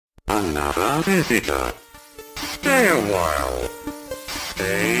another visitor. Stay a while.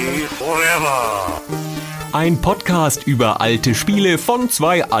 Stay forever. Ein Podcast über alte Spiele von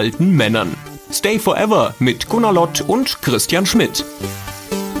zwei alten Männern. Stay Forever mit Gunnar Lott und Christian Schmidt.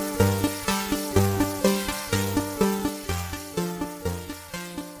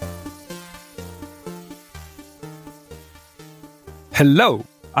 Hello,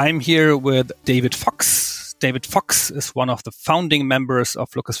 I'm here with David Fox. David Fox is one of the founding members of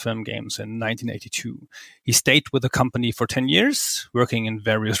Lucasfilm Games in 1982. He stayed with the company for 10 years, working in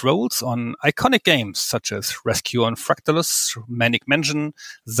various roles on iconic games such as Rescue on Fractalus, Maniac,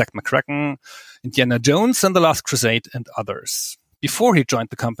 Zak McKracken, Indiana Jones and the Last Crusade, and others. Before he joined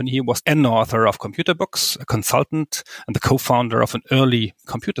the company, he was an author of computer books, a consultant, and the co-founder of an early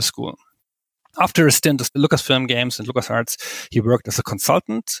computer school. After a stint at Lucasfilm Games and LucasArts, he worked as a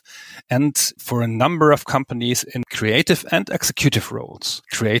consultant and for a number of companies in creative and executive roles,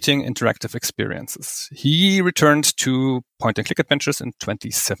 creating interactive experiences. He returned to point-and-click adventures in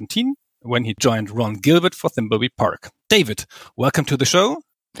 2017 when he joined Ron Gilbert for Thimbleby Park. David, welcome to the show.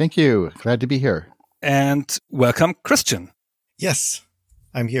 Thank you. Glad to be here. And welcome, Christian. Yes,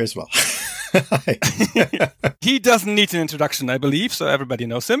 I'm here as well. He doesn't need an introduction, I believe, so everybody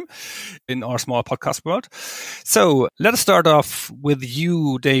knows him in our small podcast world. So let us start off with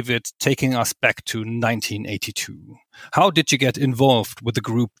you, David, taking us back to 1982. How did you get involved with the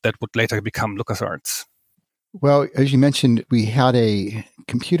group that would later become LucasArts? Well, as you mentioned, we had a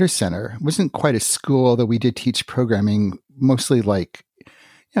computer center. It wasn't quite a school, although we did teach programming, mostly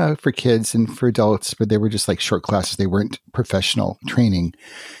for kids and for adults, but they were just like short classes. They weren't professional training.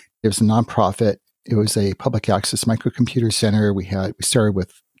 It was a nonprofit. It was a public access microcomputer center. We started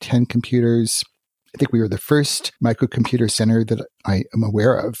with 10 computers. I think we were the first microcomputer center that I am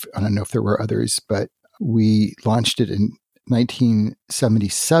aware of. I don't know if there were others, but we launched it in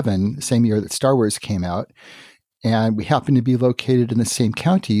 1977, the same year that Star Wars came out. And we happened to be located in the same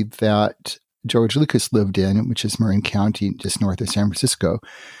county that George Lucas lived in, which is Marin County, just north of San Francisco.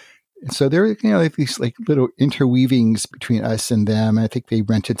 So there were, these little interweavings between us and them. I think they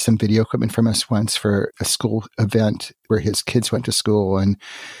rented some video equipment from us once for a school event where his kids went to school, and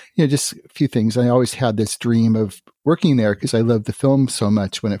just a few things. I always had this dream of working there because I loved the film so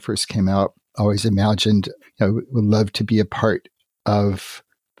much when it first came out. I always imagined I would love to be a part of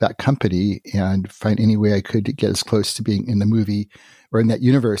that company and find any way I could to get as close to being in the movie or in that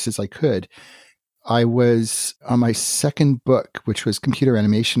universe as I could. I was on my second book, which was Computer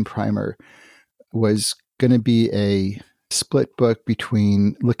Animation Primer, was going to be a split book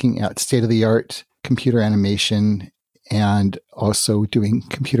between looking at state-of-the-art computer animation and also doing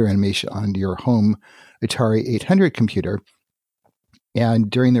computer animation on your home Atari 800 computer. And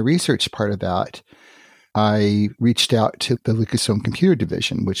during the research part of that, I reached out to the Lucasfilm Computer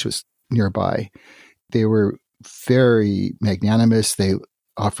Division, which was nearby. They were very magnanimous. They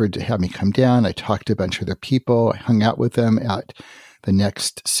offered to have me come down. I talked to a bunch of their people. I hung out with them at the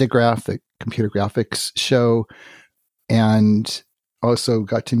next SIGGRAPH, the computer graphics show, and also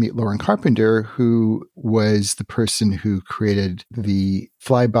got to meet Lauren Carpenter, who was the person who created the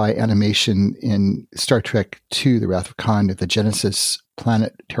flyby animation in Star Trek II, The Wrath of Khan, the Genesis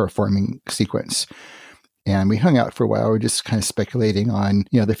planet terraforming sequence. And we hung out for a while. We were just kind of speculating on,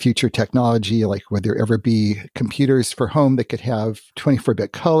 the future technology, like would there ever be computers for home that could have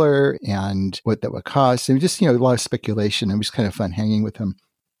 24-bit color and what that would cost. And just, a lot of speculation. It was kind of fun hanging with him,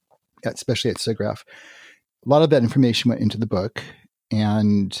 especially at SIGGRAPH. A lot of that information went into the book.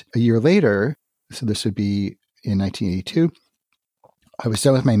 And a year later, so this would be in 1982, I was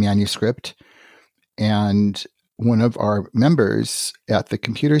done with my manuscript. And one of our members at the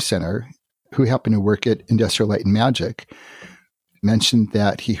computer center, who happened to work at Industrial Light and Magic, mentioned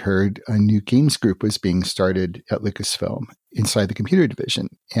that he heard a new games group was being started at Lucasfilm inside the computer division.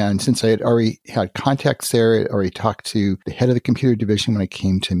 And since I had already had contacts there, I had already talked to the head of the computer division when I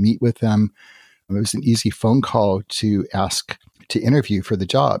came to meet with them. It was an easy phone call to ask to interview for the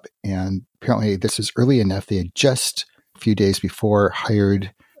job. And apparently this was early enough. They had just a few days before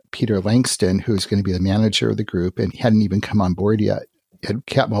hired Peter Langston, who was going to be the manager of the group, and he hadn't even come on board yet.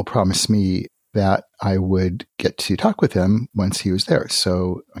 Catmull promised me that I would get to talk with him once he was there.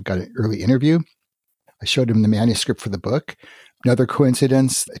 So I got an early interview. I showed him the manuscript for the book. Another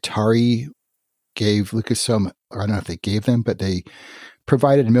coincidence, Atari gave Lucasfilm, or I don't know if they gave them, but they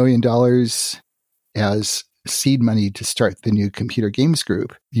provided $1 million as seed money to start the new computer games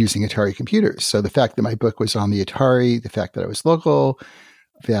group using Atari computers. So the fact that my book was on the Atari, the fact that I was local,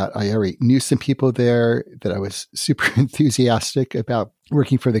 that I already knew some people there, that I was super enthusiastic about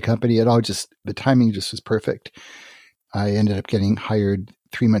working for the company. The timing just was perfect. I ended up getting hired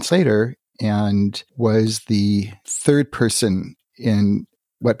 3 months later and was the third person in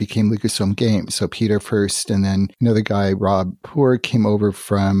what became Lucasfilm Games. So Peter first, and then another guy, Rob Poor, came over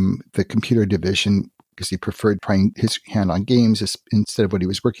from the computer division because he preferred trying his hand on games instead of what he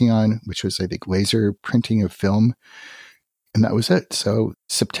was working on, which was, I think, laser printing of film. And that was it. So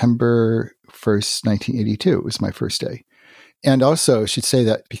September 1st, 1982 was my first day. And also, I should say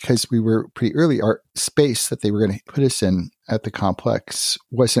that because we were pretty early, our space that they were going to put us in at the complex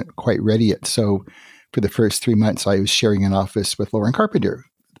wasn't quite ready yet. So for the first 3 months, I was sharing an office with Lauren Carpenter,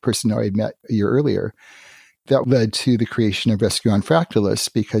 the person who I had met a year earlier. That led to the creation of Rescue on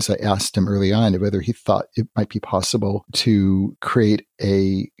Fractalus because I asked him early on whether he thought it might be possible to create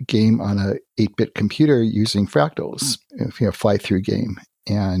a game on a 8-bit computer using fractals, fly-through game.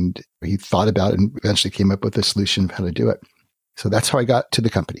 And he thought about it and eventually came up with a solution of how to do it. So that's how I got to the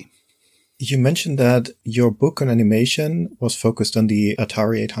company. You mentioned that your book on animation was focused on the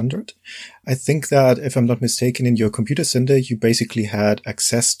Atari 800. I think that, if I'm not mistaken, in your computer center, you basically had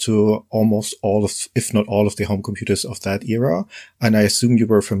access to almost all of, if not all of the home computers of that era. And I assume you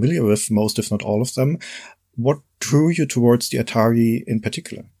were familiar with most, if not all of them. What drew you towards the Atari in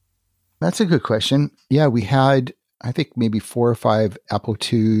particular? That's a good question. Yeah, we had, I think, maybe 4 or 5 Apple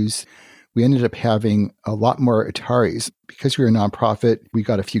IIs. We ended up having a lot more Ataris. Because we were a nonprofit, we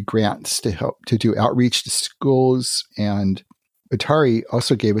got a few grants to help to do outreach to schools. And Atari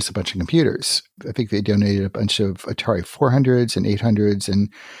also gave us a bunch of computers. I think they donated a bunch of Atari 400s and 800s. And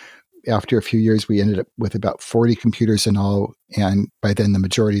after a few years, we ended up with about 40 computers in all. And by then, the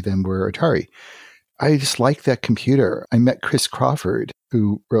majority of them were Atari. I just liked that computer. I met Chris Crawford,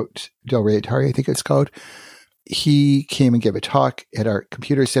 who wrote Del Rey Atari, I think it's called. He came and gave a talk at our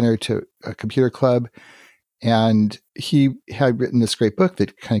computer center to a computer club. And he had written this great book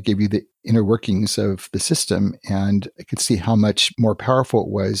that kind of gave you the inner workings of the system. And I could see how much more powerful it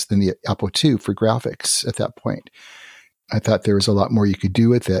was than the Apple II for graphics at that point. I thought there was a lot more you could do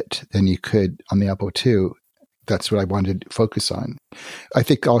with it than you could on the Apple II. That's what I wanted to focus on. I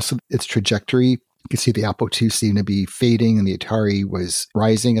think also its trajectory, you could see the Apple II seemed to be fading and the Atari was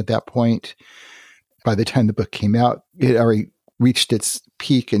rising at that point. By the time the book came out, it already reached its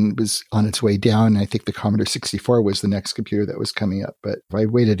peak and was on its way down. I think the Commodore 64 was the next computer that was coming up. But if I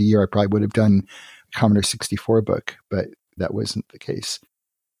waited a year, I probably would have done a Commodore 64 book, but that wasn't the case.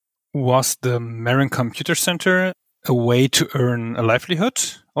 Was the Marin Computer Center a way to earn a livelihood,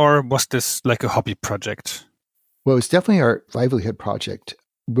 or was this like a hobby project? Well, it was definitely our livelihood project.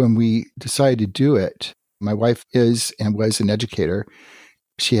 When we decided to do it, my wife is and was an educator.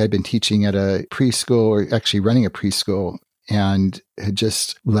 She had been teaching at a preschool, or actually running a preschool, and had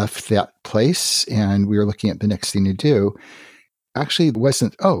just left that place. And we were looking at the next thing to do. Actually, it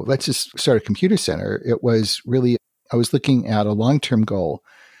wasn't, let's just start a computer center. It was really, I was looking at a long-term goal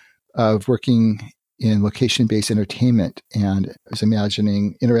of working in location-based entertainment. And I was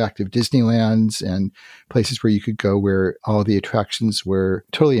imagining interactive Disneylands and places where you could go where all the attractions were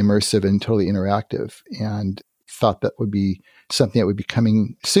totally immersive and totally interactive. And thought that would be something that would be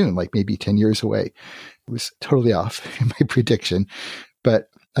coming soon, like maybe 10 years away. It was totally off in my prediction. But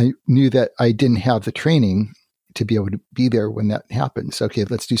I knew that I didn't have the training to be able to be there when that happens. Okay,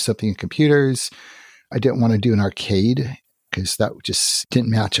 let's do something in computers. I didn't want to do an arcade because that just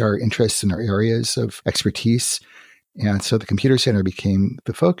didn't match our interests and our areas of expertise. And so the computer center became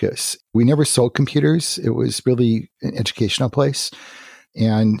the focus. We never sold computers. It was really an educational place.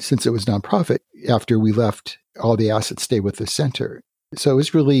 And since it was nonprofit, after we left, all the assets stayed with the center. So it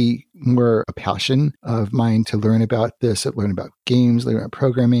was really more a passion of mine to learn about this, learn about games, learn about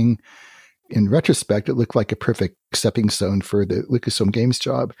programming. In retrospect, it looked like a perfect stepping stone for the Lucasfilm Games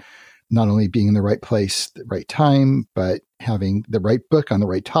job. Not only being in the right place at the right time, but having the right book on the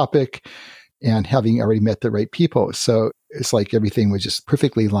right topic and having already met the right people. So it's like everything was just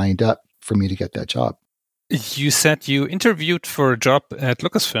perfectly lined up for me to get that job. You said you interviewed for a job at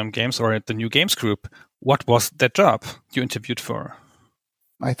Lucasfilm Games or at the New Games Group. What was that job you interviewed for?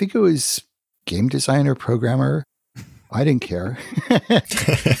 I think it was game designer, programmer. I didn't care.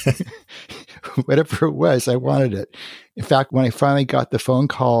 Whatever it was, I wanted it. In fact, when I finally got the phone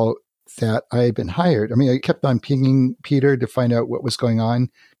call that I had been hired, I kept on pinging Peter to find out what was going on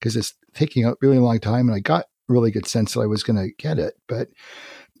because it's taking a really long time. And I got a really good sense that I was going to get it. But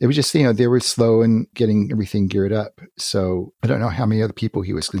it was just, they were slow in getting everything geared up. So I don't know how many other people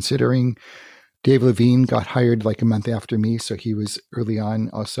he was considering. Dave Levine got hired like a month after me, so he was early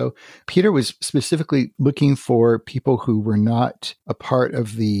on also. Peter was specifically looking for people who were not a part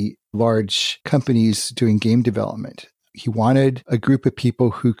of the large companies doing game development. He wanted a group of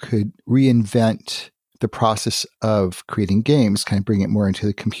people who could reinvent the process of creating games, kind of bring it more into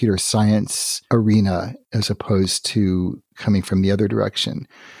the computer science arena as opposed to coming from the other direction.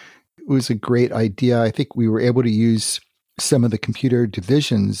 It was a great idea. I think we were able to use some of the computer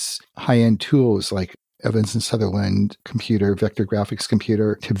division's high-end tools like Evans and Sutherland computer, vector graphics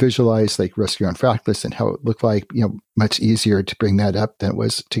computer, to visualize like Rescue on Fractalus and how it looked like, much easier to bring that up than it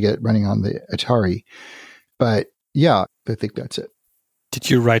was to get it running on the Atari. But yeah, I think that's it. Did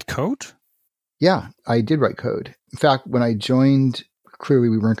you write code? Yeah, I did write code. In fact, when I joined, clearly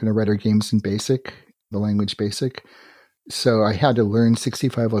we weren't going to write our games in BASIC, the language BASIC. So I had to learn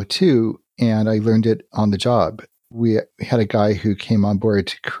 6502, and I learned it on the job. We had a guy who came on board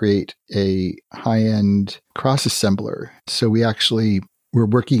to create a high-end cross-assembler. So we actually were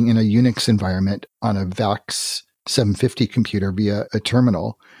working in a Unix environment on a VAX 750 computer via a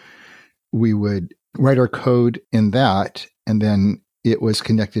terminal. We would write our code in that, and then it was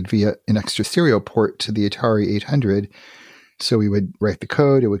connected via an extra serial port to the Atari 800. So we would write the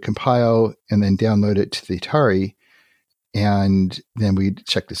code, it would compile, and then download it to the Atari, and then we'd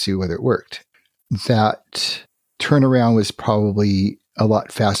check to see whether it worked. That turnaround was probably a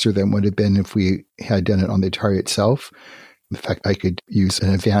lot faster than would have been if we had done it on the Atari itself. In fact, I could use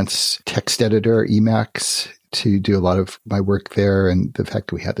an advanced text editor, Emacs, to do a lot of my work there. And the fact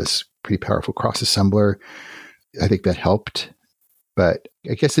that we had this pretty powerful cross-assembler, I think that helped. But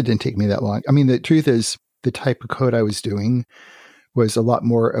I guess it didn't take me that long. I mean, the truth is, the type of code I was doing was a lot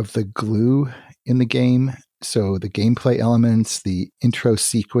more of the glue in the game. So the gameplay elements, the intro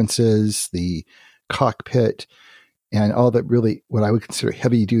sequences, the cockpit, and all that really, what I would consider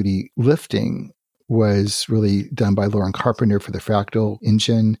heavy-duty lifting was really done by Lauren Carpenter for the Fractal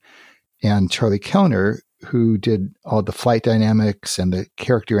engine, and Charlie Kellner, who did all the flight dynamics and the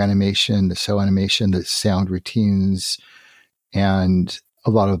character animation, the cell animation, the sound routines, and a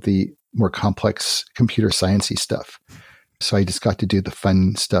lot of the more complex computer science-y stuff. So I just got to do the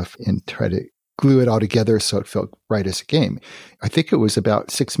fun stuff and try to glue it all together so it felt right as a game. I think it was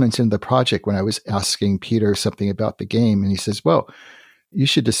about 6 months into the project when I was asking Peter something about the game, and he says, well, you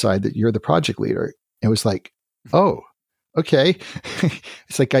should decide that you're the project leader. And it was like, oh, okay.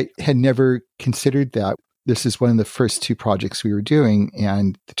 It's like I had never considered that. This is one of the first two projects we were doing,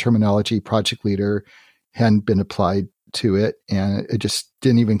 and the terminology project leader hadn't been applied to it, and it just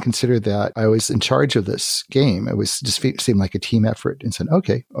didn't even consider that I was in charge of this game. It was just seemed like a team effort, and said,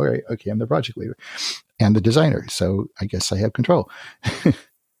 okay, all right, okay, I'm the project leader and the designer, so I guess I have control.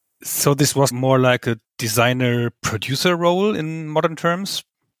 So this was more like a designer-producer role in modern terms?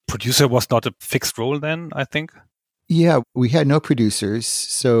 Producer was not a fixed role then, I think? Yeah, we had no producers,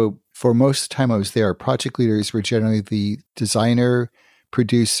 so for most of the time I was there, project leaders were generally the designer,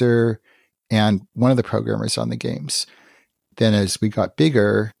 producer, and one of the programmers on the games. Then as we got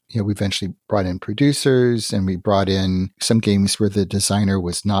bigger, we eventually brought in producers, and we brought in some games where the designer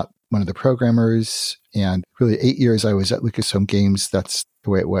was not one of the programmers. And really 8 years I was at Lucasfilm Games, that's the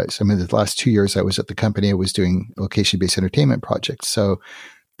way it was. I mean, the last 2 years I was at the company, I was doing location-based entertainment projects. So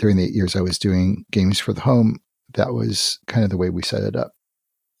during the 8 years I was doing games for the home, that was kind of the way we set it up.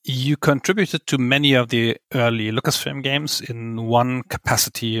 You contributed to many of the early Lucasfilm games in one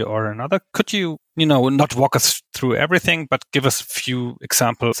capacity or another. Could you, not walk us through everything, but give us a few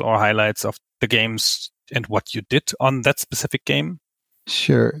examples or highlights of the games and what you did on that specific game?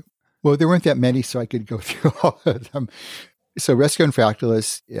 Sure. Well, there weren't that many, so I could go through all of them. So Rescue on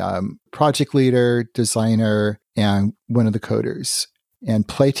Fractalus, project leader, designer, and one of the coders. And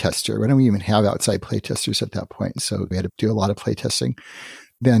playtester. We don't even have outside playtesters at that point, so we had to do a lot of playtesting.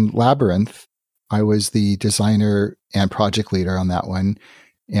 Then Labyrinth, I was the designer and project leader on that one.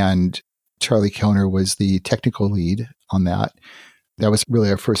 And Charlie Kellner was the technical lead on that. That was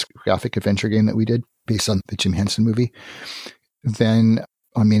really our first graphic adventure game that we did based on the Jim Henson movie. Then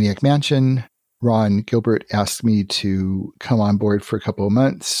on Maniac Mansion, Ron Gilbert asked me to come on board for a couple of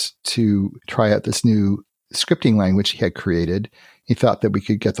months to try out this new scripting language he had created. He thought that we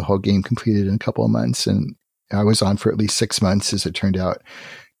could get the whole game completed in a couple of months, and I was on for at least 6 months, as it turned out.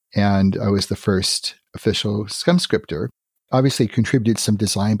 And I was the first official scum scripter. Obviously contributed some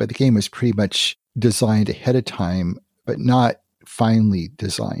design, but the game was pretty much designed ahead of time, but not finely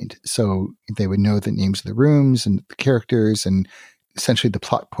designed. So they would know the names of the rooms and the characters and essentially the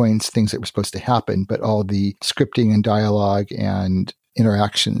plot points, things that were supposed to happen. But all the scripting and dialogue and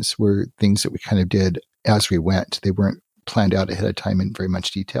interactions were things that we kind of did as we went. They weren't planned out ahead of time in very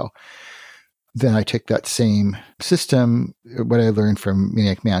much detail. Then I took that same system, what I learned from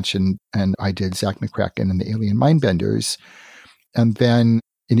Maniac Mansion, and I did Zak McKracken and the Alien Mindbenders, and then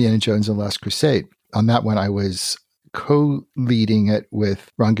Indiana Jones and Last Crusade. On that one, I was co-leading it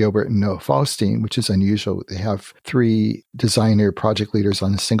with Ron Gilbert and Noah Falstein, which is unusual. They have 3 designer project leaders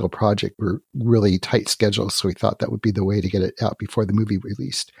on a single project. We're really tight schedules, so we thought that would be the way to get it out before the movie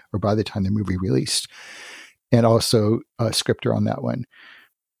released, or by the time the movie released. And also a scripter on that one.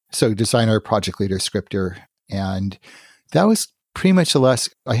 So designer, project leader, scripter. And that was pretty much the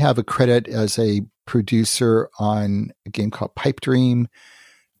last. I have a credit as a producer on a game called Pipe Dream.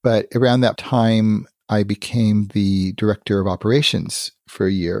 But around that time, I became the director of operations for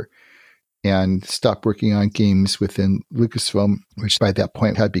a year and stopped working on games within Lucasfilm, which by that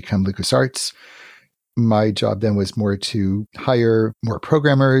point had become LucasArts. My job then was more to hire more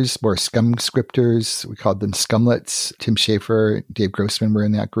programmers, more scum scripters. We called them scumlets. Tim Schafer, Dave Grossman were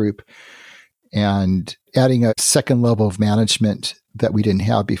in that group. And adding a second level of management that we didn't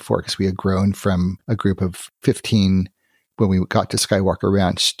have before, because we had grown from a group of 15 when we got to Skywalker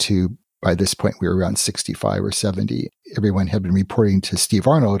Ranch to, by this point, we were around 65 or 70. Everyone had been reporting to Steve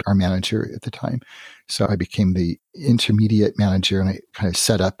Arnold, our manager at the time. So I became the intermediate manager, and I kind of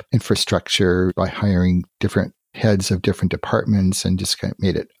set up infrastructure by hiring different heads of different departments and just kind of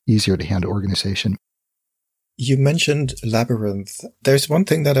made it easier to handle organization. You mentioned Labyrinth. There's one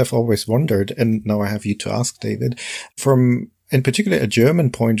thing that I've always wondered, and now I have you to ask, David. From, in particular, a German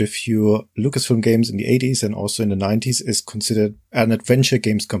point of view, Lucasfilm Games in the 80s and also in the 90s is considered an adventure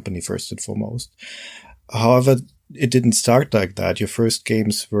games company first and foremost. However, it didn't start like that. Your first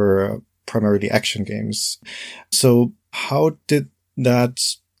games were primarily action games. So how did that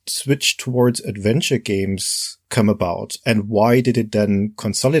switch towards adventure games come about? And why did it then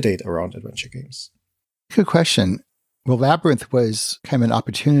consolidate around adventure games? Good question. Well, Labyrinth was kind of an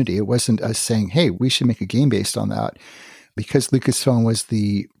opportunity. It wasn't us saying, hey, we should make a game based on that. Because Lucasfilm was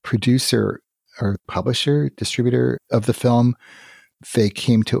the producer or publisher, distributor of the film, they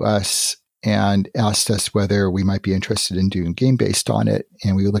came to us and asked us whether we might be interested in doing a game based on it.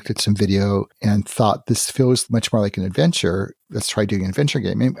 And we looked at some video and thought, this feels much more like an adventure. Let's try doing an adventure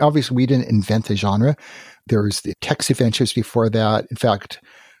game. And obviously, we didn't invent the genre. There was the text adventures before that. In fact,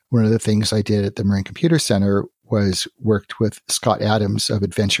 one of the things I did at the Marine Computer Center was worked with Scott Adams of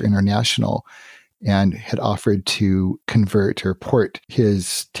Adventure International and had offered to convert or port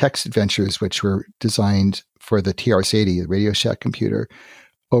his text adventures, which were designed for the TRS-80, the Radio Shack computer,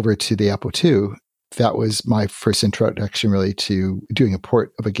 over to the Apple II. That was my first introduction really to doing a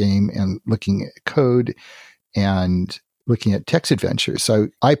port of a game and looking at code and looking at text adventures. So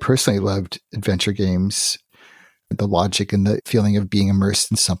I personally loved adventure games, the logic and the feeling of being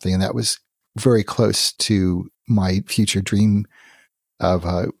immersed in something. And that was very close to my future dream of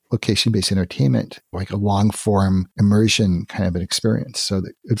location-based entertainment, like a long-form immersion kind of an experience. So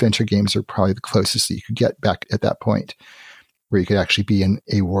the adventure games are probably the closest that you could get back at that point, where you could actually be in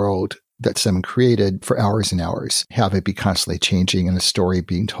a world that someone created for hours and hours, have it be constantly changing and a story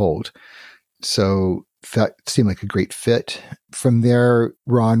being told. So that seemed like a great fit. From there,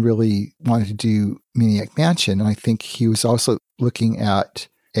 Ron really wanted to do Maniac Mansion, and I think he was also looking at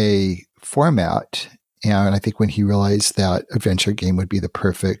a format. And I think when he realized that adventure game would be the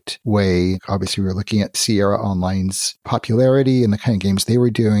perfect way, obviously we were looking at Sierra Online's popularity and the kind of games they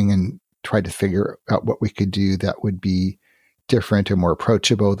were doing and tried to figure out what we could do that would be different or more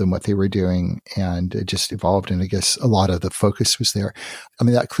approachable than what they were doing. And it just evolved. And I guess a lot of the focus was there. I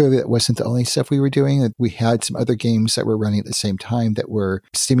mean, that clearly that wasn't the only stuff we were doing. We had some other games that were running at the same time that were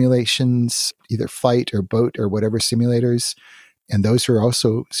simulations, either flight or boat or whatever simulators. And those were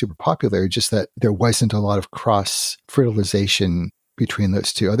also super popular, just that there wasn't a lot of cross-fertilization between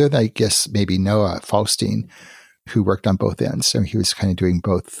those two, other than, I guess, maybe Noah Falstein, who worked on both ends. So he was kind of doing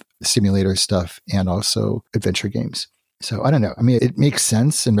both simulator stuff and also adventure games. So I don't know. I mean, it makes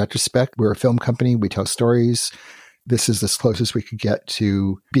sense in retrospect. We're a film company. We tell stories. This is as closest we could get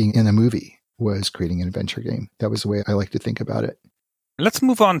to being in a movie, was creating an adventure game. That was the way I like to think about it. Let's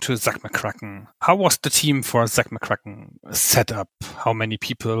move on to Zak McKracken. How was the team for Zak McKracken set up? How many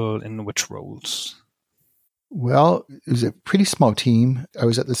people in which roles? Well, it was a pretty small team. I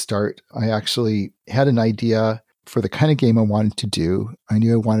was at the start. I actually had an idea for the kind of game I wanted to do. I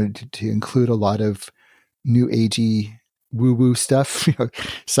knew I wanted to include a lot of new agey woo-woo stuff,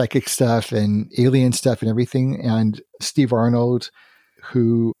 psychic stuff and alien stuff and everything. And Steve Arnold,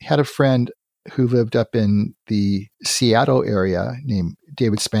 who had a friend who lived up in the Seattle area named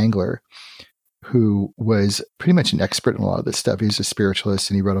David Spangler, who was pretty much an expert in a lot of this stuff. He was a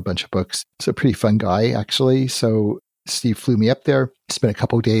spiritualist and he wrote a bunch of books. So a pretty fun guy, actually. So Steve flew me up there, spent a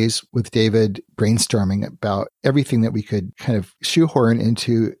couple of days with David brainstorming about everything that we could kind of shoehorn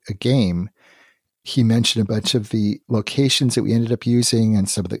into a game. He mentioned a bunch of the locations that we ended up using and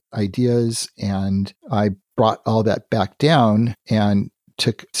some of the ideas. And I brought all that back down and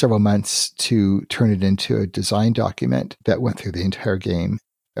took several months to turn it into a design document that went through the entire game.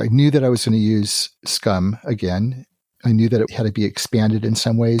 I knew that I was going to use Scum again. I knew that it had to be expanded in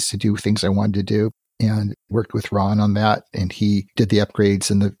some ways to do things I wanted to do, and worked with Ron on that. And he did the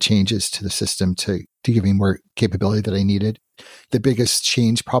upgrades and the changes to the system to give me more capability that I needed. The biggest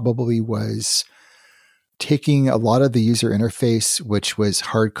change probably was taking a lot of the user interface, which was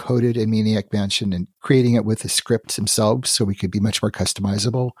hard-coded in Maniac Mansion, and creating it with the scripts themselves so we could be much more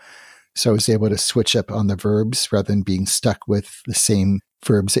customizable. So I was able to switch up on the verbs rather than being stuck with the same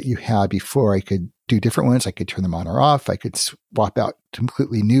verbs that you had before. I could do different ones. I could turn them on or off. I could swap out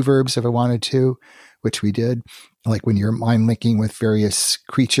completely new verbs if I wanted to, which we did. Like when you're mind linking with various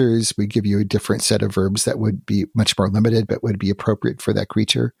creatures, we give you a different set of verbs that would be much more limited, but would be appropriate for that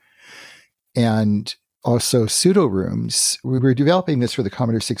creature. And also pseudo rooms. We were developing this for the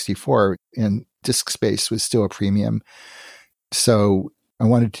Commodore 64, and disk space was still a premium. So I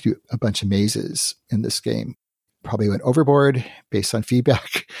wanted to do a bunch of mazes in this game. Probably went overboard based on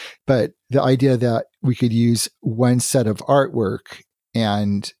feedback, but the idea that we could use one set of artwork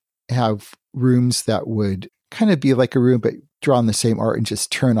and have rooms that would kind of be like a room, but draw on the same art and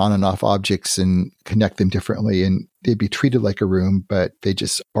just turn on and off objects and connect them differently. And they'd be treated like a room, but they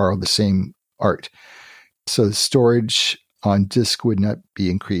just borrow the same art. So the storage on disk would not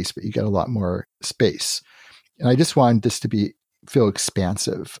be increased, but you get a lot more space. And I just wanted this to feel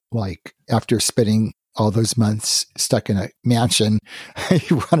expansive. Like after spending all those months stuck in a mansion, I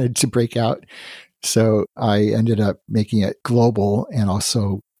wanted to break out. So I ended up making it global and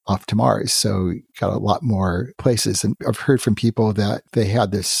also off to Mars. So got a lot more places. And I've heard from people that they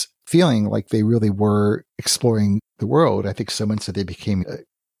had this feeling like they really were exploring the world. I think someone said they became a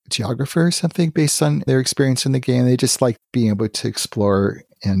geographer or something based on their experience in the game. They just liked being able to explore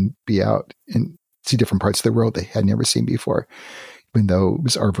and be out and see different parts of the world they had never seen before, even though it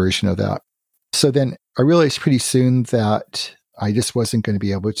was our version of that. So then I realized pretty soon that I just wasn't going to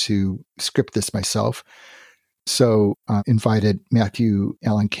be able to script this myself. So I invited Matthew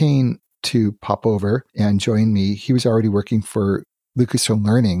Allen Kane to pop over and join me. He was already working for Lucasfilm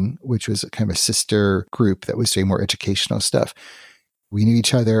Learning, which was a kind of a sister group that was doing more educational stuff. We knew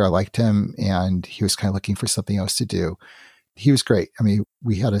each other. I liked him, and he was kind of looking for something else to do. He was great. I mean,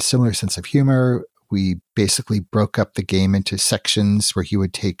 we had a similar sense of humor. We basically broke up the game into sections where he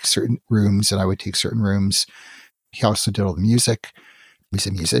would take certain rooms and I would take certain rooms. He also did all the music. He's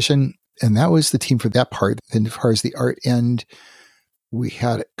a musician. And that was the team for that part. And as far as the art end, we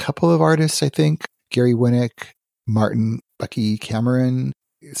had a couple of artists, I think. Gary Winnick, Martin Bucky Cameron.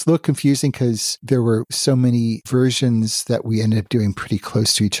 It's a little confusing because there were so many versions that we ended up doing pretty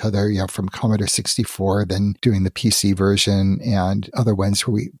close to each other, from Commodore 64, then doing the PC version, and other ones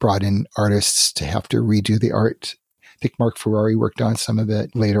where we brought in artists to have to redo the art. I think Mark Ferrari worked on some of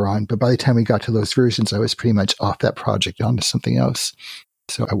it later on, but by the time we got to those versions, I was pretty much off that project onto something else.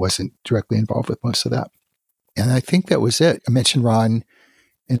 So I wasn't directly involved with most of that. And I think that was it. I mentioned Ron.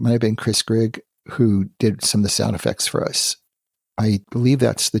 It might have been Chris Grigg who did some of the sound effects for us. I believe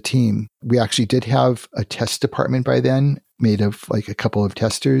that's the team. We actually did have a test department by then, made of like a couple of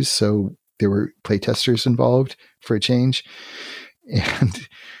testers. So there were play testers involved for a change. And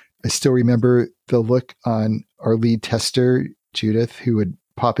I still remember the look on our lead tester, Judith, who would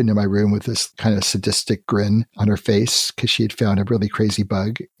pop into my room with this kind of sadistic grin on her face because she had found a really crazy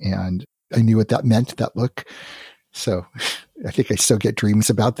bug. And I knew what that meant, that look. So I think I still get dreams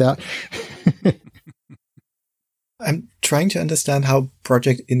about that. I'm trying to understand how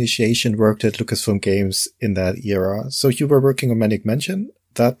project initiation worked at Lucasfilm Games in that era. So you were working on Maniac Mansion,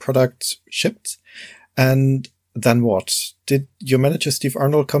 that product shipped, and then what? Did your manager, Steve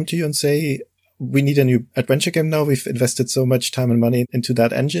Arnold, come to you and say, we need a new adventure game now, we've invested so much time and money into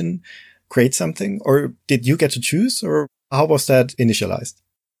that engine, create something? Or did you get to choose, or how was that initialized?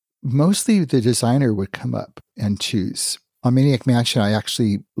 Mostly the designer would come up and choose. On Maniac Mansion, I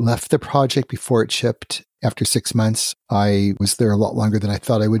actually left the project before it shipped. After 6 months, I was there a lot longer than I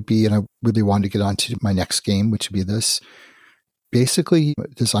thought I would be, and I really wanted to get on to my next game, which would be this. Basically, a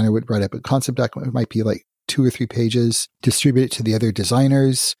designer would write up a concept document. It might be like 2 or 3 pages, distribute it to the other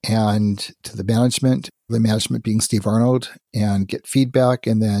designers and to the management being Steve Arnold, and get feedback,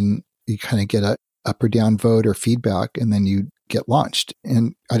 and then you kind of get a up or down vote or feedback, and then you get launched.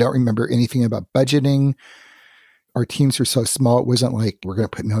 And I don't remember anything about budgeting. Our teams were so small, it wasn't like we're going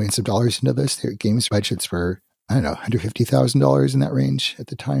to put millions of dollars into this. Their games budgets were, I don't know, $150,000 in that range at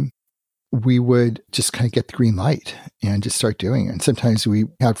the time. We would just kind of get the green light and just start doing it. And sometimes we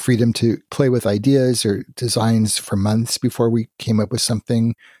had freedom to play with ideas or designs for months before we came up with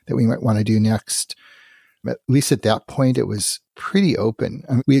something that we might want to do next. At least at that point, it was pretty open.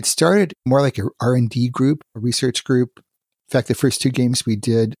 I mean, we had started more like a R&D group, a research group. In fact, the first 2 games we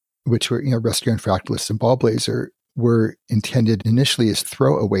did, which were, Rescue and Fractalus and Ballblazer, were intended initially as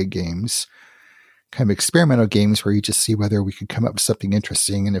throwaway games, kind of experimental games where you just see whether we could come up with something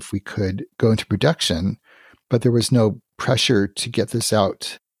interesting and if we could go into production. But there was no pressure to get this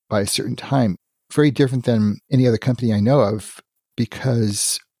out by a certain time. Very different than any other company I know of,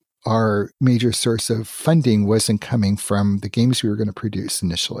 because our major source of funding wasn't coming from the games we were going to produce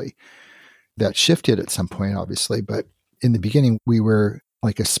initially. That shifted at some point, obviously, but in the beginning, we were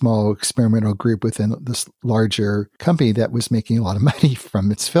like a small experimental group within this larger company that was making a lot of money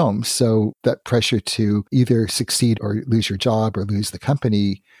from its films. So that pressure to either succeed or lose your job or lose the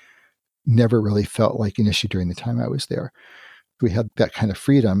company never really felt like an issue during the time I was there. We had that kind of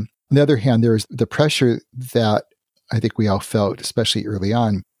freedom. On the other hand, there was the pressure that I think we all felt, especially early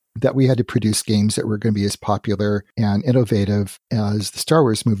on, that we had to produce games that were going to be as popular and innovative as the Star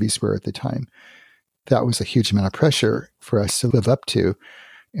Wars movies were at the time. That was a huge amount of pressure for us to live up to,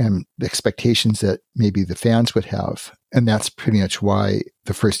 and the expectations that maybe the fans would have. And that's pretty much why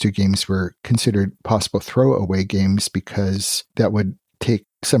the first 2 games were considered possible throwaway games, because that would take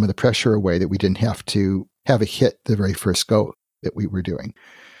some of the pressure away, that we didn't have to have a hit the very first go that we were doing.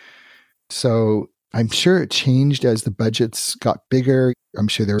 So I'm sure it changed as the budgets got bigger. I'm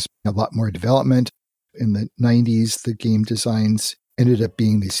sure there was a lot more development. In the 90s, the game designs ended up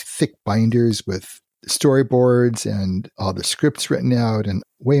being these thick binders with storyboards and all the scripts written out and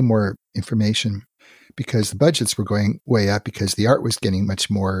way more information, because the budgets were going way up, because the art was getting much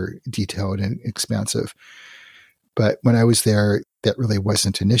more detailed and expansive. But when I was there, that really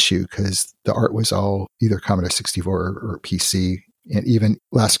wasn't an issue, because the art was all either Commodore 64 or PC. And even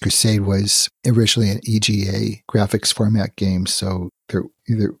Last Crusade was originally an EGA graphics format game, so there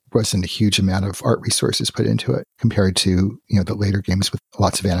wasn't a huge amount of art resources put into it compared to, the later games with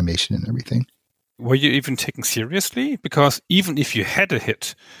lots of animation and everything. Were you even taken seriously? Because even if you had a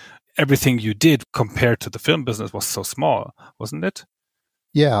hit, everything you did compared to the film business was so small, wasn't it?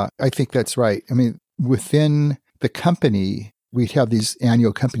 Yeah, I think that's right. I mean, within the company, we'd have these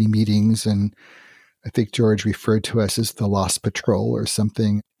annual company meetings, and I think George referred to us as the Lost Patrol or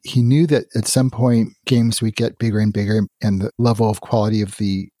something. He knew that at some point games would get bigger and bigger, and the level of quality of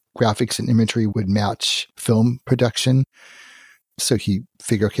the graphics and imagery would match film production. So he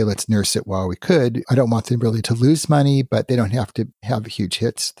figured, okay, let's nurse it while we could. I don't want them really to lose money, but they don't have to have huge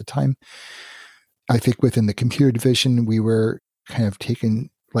hits at the time. I think within the computer division, we were kind of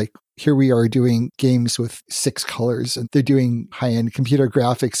taken, like, here we are doing games with 6 colors, and they're doing high-end computer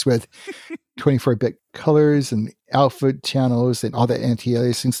graphics with 24-bit colors and alpha channels and all the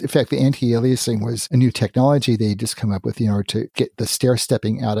anti-aliasing. In fact, the anti-aliasing was a new technology they just come up with in order to get the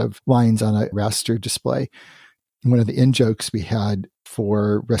stair-stepping out of lines on a raster display. One of the in-jokes we had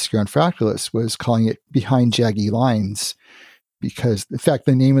for Rescue on Fractalus was calling it Behind Jaggy Lines, because, in fact,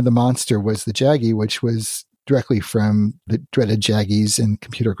 the name of the monster was the Jaggy, which was directly from the dreaded Jaggies in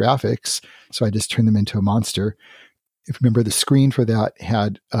computer graphics. So I just turned them into a monster. If you remember, the screen for that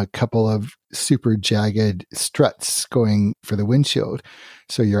had a couple of super jagged struts going for the windshield.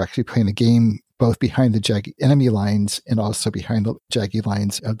 So you're actually playing the game both behind the jaggy enemy lines and also behind the jaggy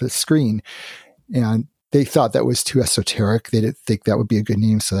lines of the screen. And they thought that was too esoteric. They didn't think that would be a good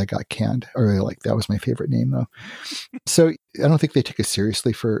name, so that got canned. I really like that. Was my favorite name, though. So I don't think they took us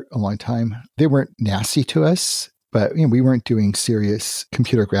seriously for a long time. They weren't nasty to us, but we weren't doing serious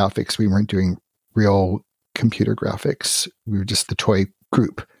computer graphics. We weren't doing real computer graphics. We were just the toy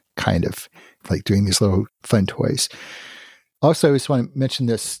group, kind of like doing these little fun toys. Also, I just want to mention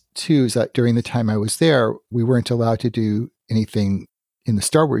this too, is that during the time I was there, we weren't allowed to do anything in the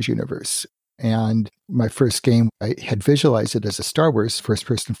Star Wars universe. And my first game, I had visualized it as a Star Wars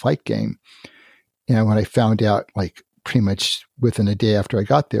first-person flight game. And when I found out, like pretty much within a day after I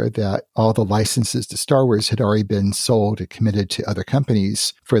got there, that all the licenses to Star Wars had already been sold and committed to other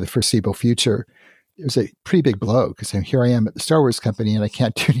companies for the foreseeable future, it was a pretty big blow, because here I am at the Star Wars company and I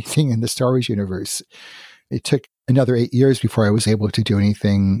can't do anything in the Star Wars universe. It took another 8 years before I was able to do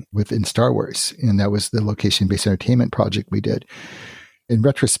anything within Star Wars. And that was the location-based entertainment project we did. In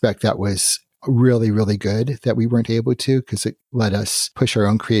retrospect, that was really, really good that we weren't able to, because it let us push our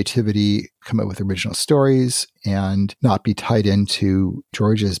own creativity, come up with original stories, and not be tied into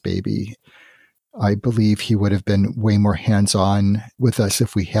George's baby. I believe he would have been way more hands-on with us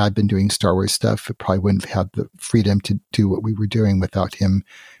if we had been doing Star Wars stuff. It probably wouldn't have had the freedom to do what we were doing without him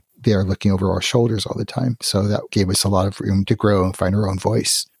there looking over our shoulders all the time. So that gave us a lot of room to grow and find our own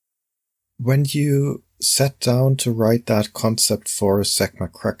voice. When you sat down to write that concept for Zak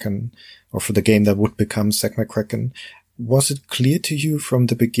McKracken, or for the game that would become Zak McKracken, was it clear to you from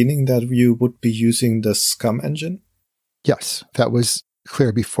the beginning that you would be using the SCUM engine? Yes, that was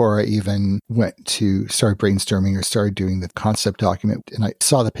clear before I even went to start brainstorming or started doing the concept document. And I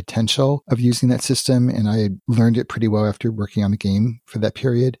saw the potential of using that system, and I had learned it pretty well after working on the game for that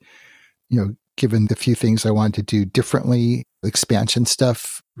period. Given the few things I wanted to do differently, expansion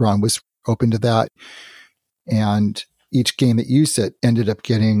stuff, Ron was open to that. And each game that used it ended up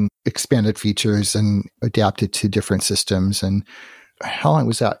getting expanded features and adapted to different systems. And how long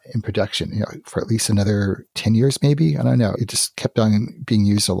was that in production? For at least another 10 years, maybe? I don't know. It just kept on being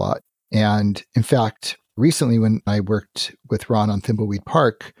used a lot. And in fact, recently when I worked with Ron on Thimbleweed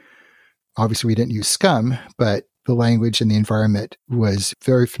Park, obviously we didn't use SCUM, but the language and the environment was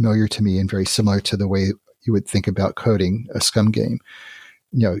very familiar to me and very similar to the way you would think about coding a SCUM game.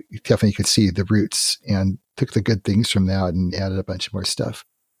 You definitely could see the roots and took the good things from that and added a bunch more stuff.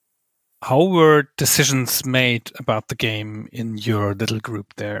 How were decisions made about the game in your little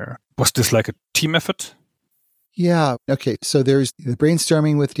group there? Was this like a team effort? Yeah. Okay. So there's the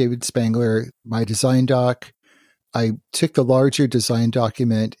brainstorming with David Spangler, my design doc. I took the larger design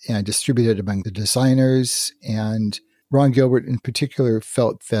document and distributed it among the designers. And Ron Gilbert in particular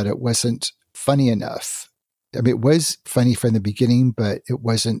felt that it wasn't funny enough. I mean, it was funny from the beginning, but it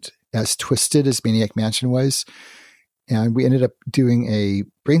wasn't as twisted as Maniac Mansion was. And we ended up doing a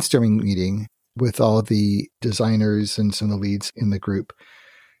brainstorming meeting with all the designers and some of the leads in the group.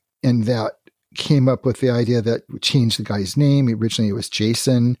 And that came up with the idea that we changed the guy's name. Originally, it was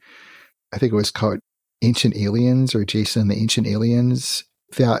Jason. I think it was called Ancient Aliens or Jason and the Ancient Aliens.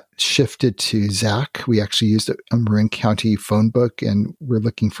 That shifted to Zak. We actually used a Marin County phone book and we're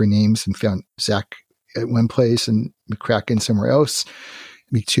looking for names and found Zak at one place and McKracken somewhere else.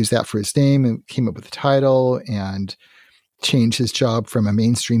 We choose that for his name and came up with the title and changed his job from a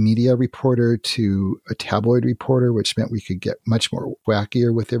mainstream media reporter to a tabloid reporter, which meant we could get much more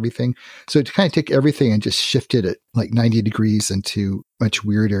wackier with everything. So to kind of take everything and just shifted it like 90 degrees into much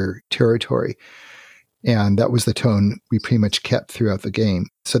weirder territory. And that was the tone we pretty much kept throughout the game.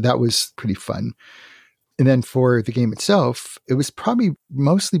 So that was pretty fun. And then for the game itself, it was probably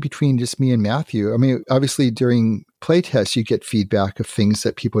mostly between just me and Matthew. I mean, obviously during playtests, you get feedback of things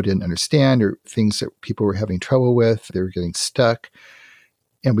that people didn't understand or things that people were having trouble with. They were getting stuck.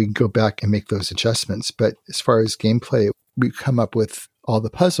 And we can go back and make those adjustments. But as far as gameplay, we come up with all the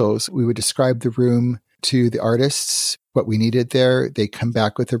puzzles. We would describe the room to the artists, what we needed there. They come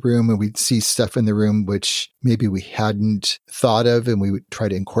back with the room and we'd see stuff in the room which maybe we hadn't thought of, and we would try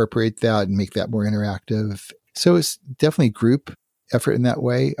to incorporate that and make that more interactive. So it's definitely group effort in that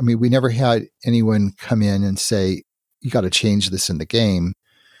way. I mean, we never had anyone come in and say, you got to change this in the game.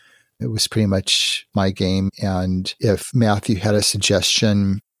 It was pretty much my game. And if Matthew had a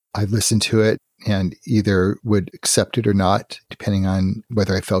suggestion, I'd listen to it and either would accept it or not, depending on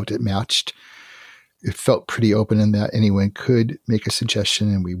whether I felt it matched. It felt pretty open in that anyone could make a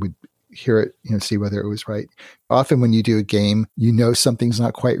suggestion and we would hear it, see whether it was right. Often when you do a game, something's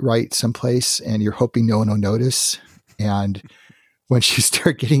not quite right someplace and you're hoping no one will notice. And once you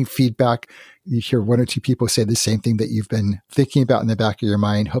start getting feedback, you hear one or two people say the same thing that you've been thinking about in the back of your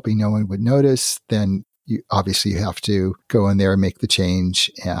mind, hoping no one would notice, then you obviously have to go in there and make the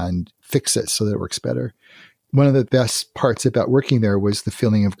change and fix it so that it works better. One of the best parts about working there was the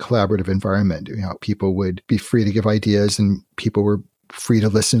feeling of collaborative environment. People would be free to give ideas and people were free to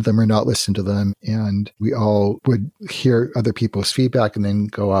listen to them or not listen to them. And we all would hear other people's feedback and then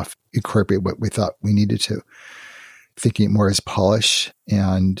go off, incorporate what we thought we needed to, thinking more as polish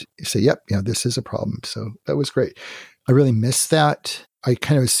and say, yep, this is a problem. So that was great. I really missed that. I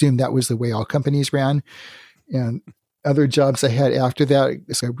kind of assumed that was the way all companies ran. And other jobs I had after that,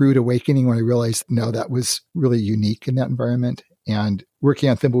 it's a rude awakening when I realized, no, that was really unique in that environment. And working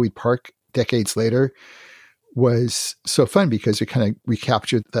on Thimbleweed Park decades later was so fun because we kind of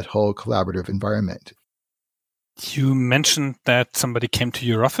recaptured that whole collaborative environment. You mentioned that somebody came to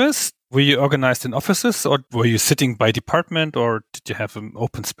your office. Were you organized in offices or were you sitting by department or did you have an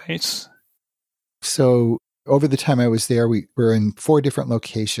open space? So over the time I was there, we were in 4 different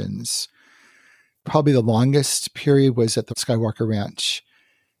locations. Probably the longest period was at the Skywalker Ranch.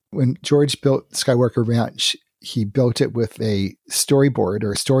 When George built Skywalker Ranch, he built it with a storyboard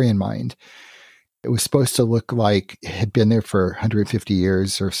or a story in mind. It was supposed to look like it had been there for 150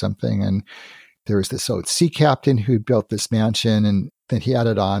 years or something. And there was this old sea captain who built this mansion, and then he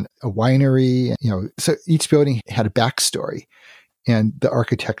added on a winery. So each building had a backstory, and the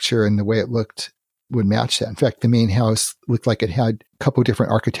architecture and the way it looked would match that. In fact, the main house looked like it had a couple of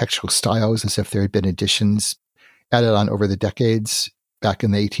different architectural styles, as if there had been additions added on over the decades back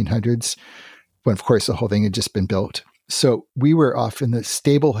in the 1800s, when of course the whole thing had just been built. So we were off in the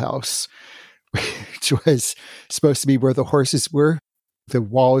stable house, which was supposed to be where the horses were. The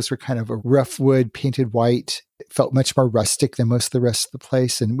walls were kind of a rough wood painted white. It felt much more rustic than most of the rest of the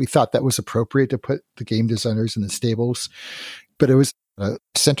place. And we thought that was appropriate to put the game designers in the stables. But it was a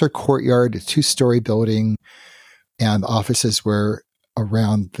center courtyard, a 2-story building, and the offices were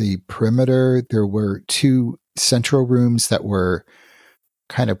around the perimeter. There were 2 central rooms that were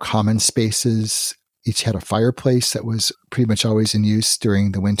kind of common spaces. Each had a fireplace that was pretty much always in use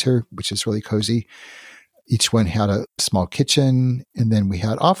during the winter, which is really cozy. Each one had a small kitchen, and then we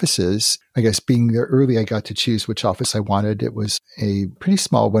had offices. I guess being there early, I got to choose which office I wanted. It was a pretty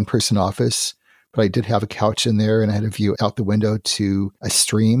small 1-person office, but I did have a couch in there, and I had a view out the window to a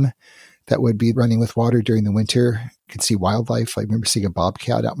stream that would be running with water during the winter. You could see wildlife. I remember seeing a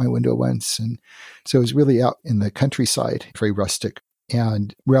bobcat out my window once. And so it was really out in the countryside, very rustic.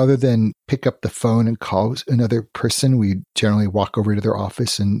 And rather than pick up the phone and call another person, we generally walk over to their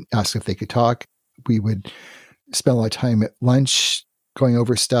office and ask if they could talk. We would spend a lot of time at lunch going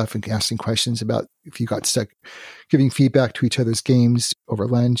over stuff and asking questions about if you got stuck, giving feedback to each other's games over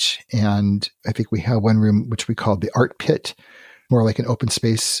lunch. And I think we had one room which we called the art pit, more like an open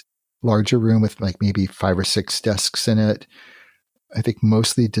space, larger room with like maybe 5 or 6 desks in it. I think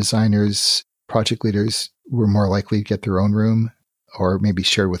mostly designers, project leaders were more likely to get their own room or maybe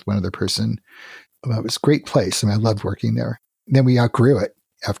shared with one other person. It was a great place. I mean, I loved working there. Then we outgrew it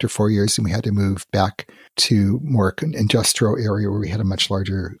after 4 years, and we had to move back to more industrial area where we had a much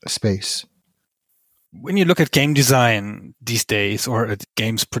larger space. When you look at game design these days, or at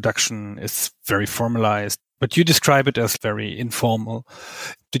games production, it's very formalized, but you describe it as very informal.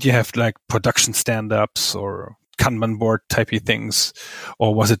 Did you have like production stand-ups or Kanban board typey things,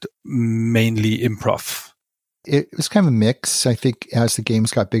 or was it mainly improv? It was kind of a mix. I think as the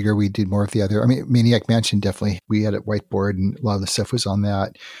games got bigger, we did more of the other. I mean, Maniac Mansion, definitely. We had a whiteboard and a lot of the stuff was on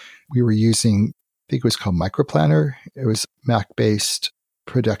that. We were using, I think it was called Microplanner. It was Mac-based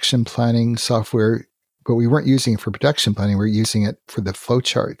production planning software, but we weren't using it for production planning. We were using it for the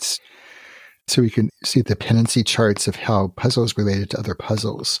flowcharts. So we can see the dependency charts of how puzzles related to other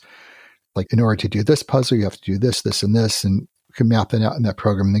puzzles. Like in order to do this puzzle, you have to do this, this, and this. And we can map that out in that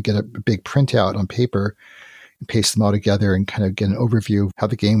program and then get a big printout on paper, paste them all together and kind of get an overview of how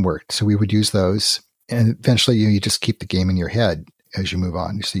the game worked. So we would use those. And eventually you just keep the game in your head as you move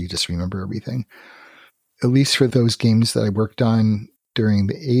on. So you just remember everything. At least for those games that I worked on during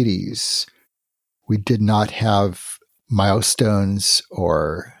the 80s, we did not have milestones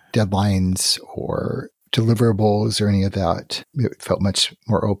or deadlines or deliverables or any of that. It felt much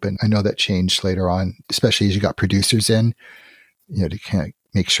more open. I know that changed later on, especially as you got producers in, to kind of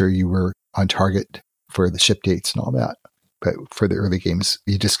make sure you were on target for the ship dates and all that. But for the early games,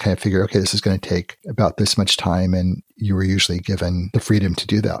 you just kind of figure, okay, this is going to take about this much time, and you were usually given the freedom to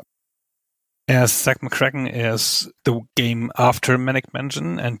do that. As Zak McKracken is the game after Maniac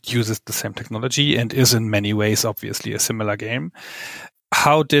Mansion and uses the same technology and is in many ways obviously a similar game.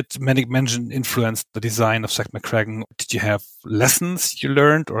 How did Maniac Mansion influence the design of Zak McKracken? Did you have lessons you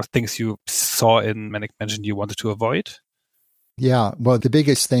learned or things you saw in Maniac Mansion you wanted to avoid? Yeah, well, the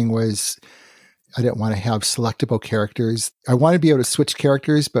biggest thing was I didn't want to have selectable characters. I want to be able to switch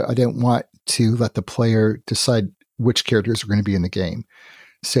characters, but I didn't want to let the player decide which characters were going to be in the game.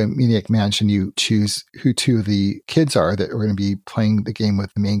 So Maniac Mansion, you choose who 2 of the kids are that are going to be playing the game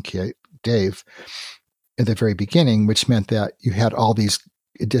with the main kid, Dave, at the very beginning, which meant that you had all these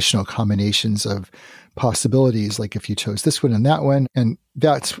additional combinations of possibilities, like if you chose this one and that one. And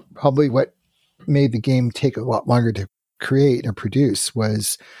that's probably what made the game take a lot longer to create or produce,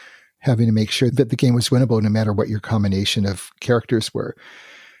 was having to make sure that the game was winnable no matter what your combination of characters were.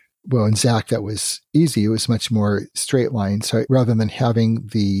 Well, in Zak, that was easy. It was much more straight line. So rather than having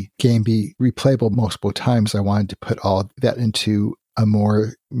the game be replayable multiple times, I wanted to put all that into a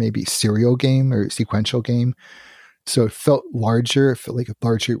more maybe serial game or sequential game. So it felt larger. It felt like a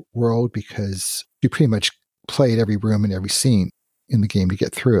larger world because you pretty much played every room and every scene in the game to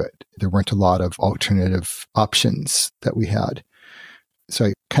get through it. There weren't a lot of alternative options that we had. So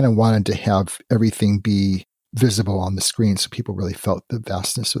I kind of wanted to have everything be visible on the screen so people really felt the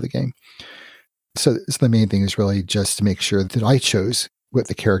vastness of the game. So the main thing is really just to make sure that I chose what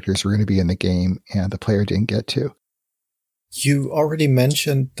the characters were going to be in the game and the player didn't get to. You already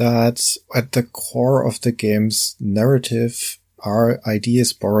mentioned that at the core of the game's narrative are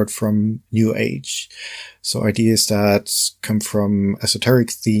ideas borrowed from New Age. So ideas that come from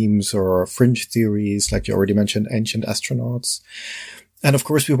esoteric themes or fringe theories, like you already mentioned, ancient astronauts. And of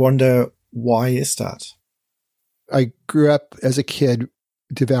course, we wonder, why is that? I grew up as a kid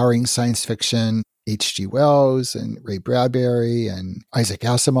devouring science fiction, H.G. Wells and Ray Bradbury and Isaac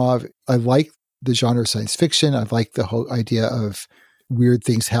Asimov. I like the genre of science fiction. I like the whole idea of weird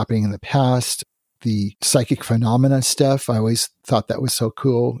things happening in the past. The psychic phenomena stuff, I always thought that was so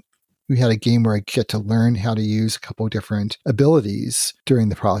cool. We had a game where I get to learn how to use a couple of different abilities during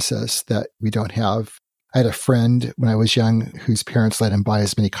the process that we don't have. I had a friend when I was young whose parents let him buy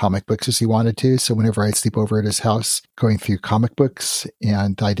as many comic books as he wanted to. So whenever I'd sleep over at his house, going through comic books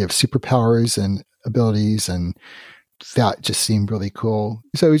and the idea of superpowers and abilities, and that just seemed really cool.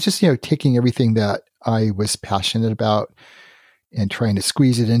 So it was just, taking everything that I was passionate about and trying to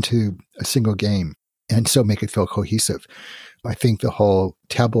squeeze it into a single game and so make it feel cohesive. I think the whole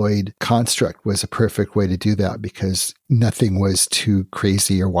tabloid construct was a perfect way to do that because nothing was too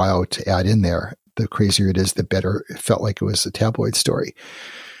crazy or wild to add in there. The crazier it is, the better it felt like it was a tabloid story.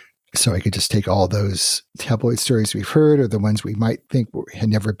 So I could just take all those tabloid stories we've heard or the ones we might think had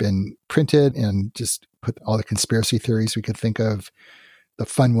never been printed and just put all the conspiracy theories we could think of, the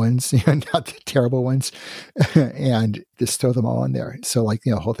fun ones, not the terrible ones, and just throw them all in there. So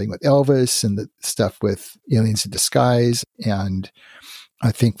the whole thing with Elvis and the stuff with aliens in disguise. And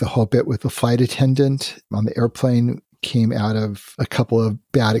I think the whole bit with the flight attendant on the airplane came out of a couple of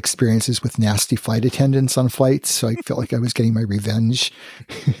bad experiences with nasty flight attendants on flights. So I felt like I was getting my revenge.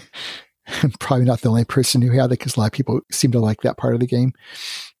 I'm probably not the only person who had it because a lot of people seem to like that part of the game.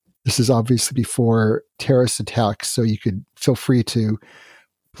 This is obviously before terrorist attacks, so you could feel free to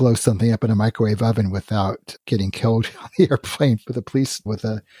blow something up in a microwave oven without getting killed on the airplane for the police with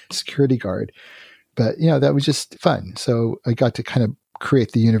a security guard. But, that was just fun. So I got to kind of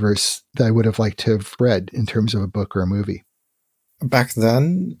create the universe that I would have liked to have read in terms of a book or a movie. Back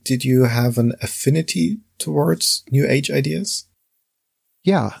then, did you have an affinity towards New Age ideas?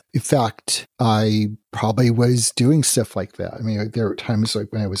 Yeah. In fact, I probably was doing stuff like that. I mean, there were times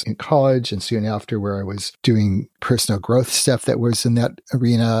like when I was in college and soon after where I was doing personal growth stuff that was in that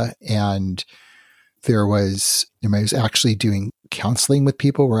arena. And there was, I was actually doing counseling with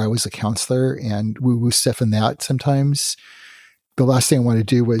people where I was a counselor and woo-woo stuff in that sometimes. The last thing I wanted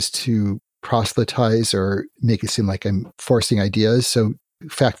to do was to proselytize or make it seem like I'm forcing ideas. So in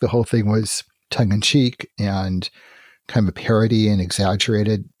fact, the whole thing was tongue-in-cheek and kind of a parody and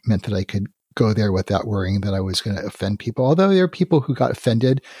exaggerated, meant that I could go there without worrying that I was going to offend people. Although there are people who got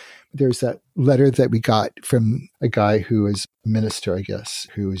offended. There's that letter that we got from a guy who was a minister, I guess,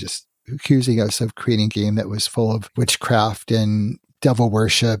 who was just accusing us of creating a game that was full of witchcraft and devil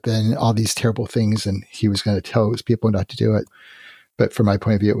worship and all these terrible things. And he was going to tell his people not to do it. But from my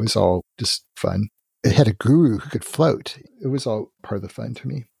point of view, it was all just fun. It had a guru who could float. It was all part of the fun to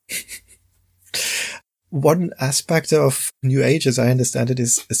me. One aspect of New Age, as I understand it,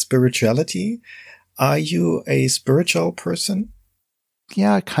 is spirituality. Are you a spiritual person?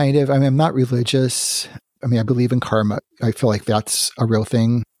 Yeah, kind of. I mean, I'm not religious. I mean, I believe in karma. I feel like that's a real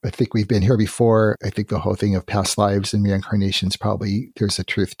thing. I think we've been here before. I think the whole thing of past lives and reincarnations, probably there's a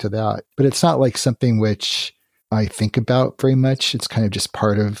truth to that. But it's not like something which I think about very much. It's kind of just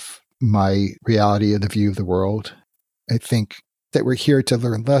part of my reality of the view of the world. I think that we're here to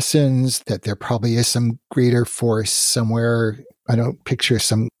learn lessons, that there probably is some greater force somewhere. I don't picture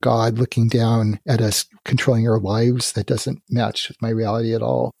some God looking down at us, controlling our lives. That doesn't match with my reality at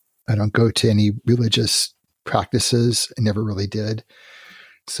all. I don't go to any religious practices. I never really did.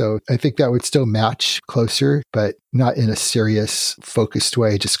 So I think that would still match closer, but not in a serious, focused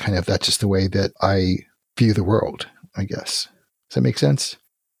way. Just kind of, that's just the way that I view the world, I guess. Does that make sense?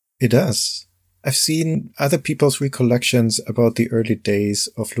 It does. I've seen other people's recollections about the early days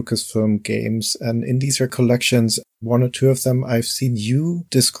of Lucasfilm Games, and in these recollections, one or two of them, I've seen you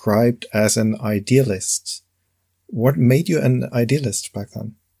described as an idealist. What made you an idealist back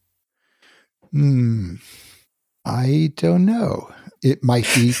then? I don't know. It might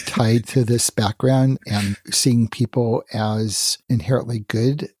be tied to this background and seeing people as inherently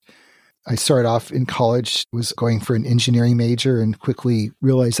good. I started off in college, was going for an engineering major and quickly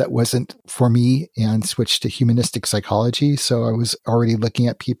realized that wasn't for me and switched to humanistic psychology. So I was already looking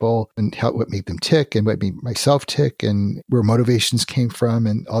at people and what made them tick and what made myself tick and where motivations came from.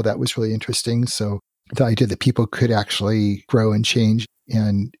 And all that was really interesting. So the idea that people could actually grow and change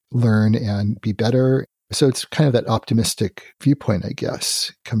and learn and be better. So it's kind of that optimistic viewpoint, I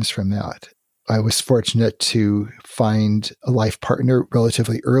guess, comes from that. I was fortunate to find a life partner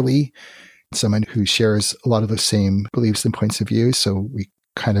relatively early someone who shares a lot of the same beliefs and points of view. So we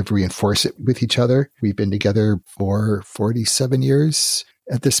kind of reinforce it with each other. We've been together for 47 years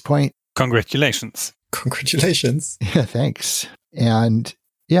at this point. Congratulations. Congratulations. Yeah, thanks. And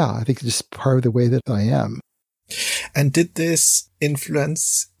yeah, I think it's just part of the way that I am. And did this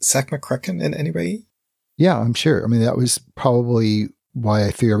influence Zak McKracken in any way? Yeah, I'm sure. I mean, that was probably why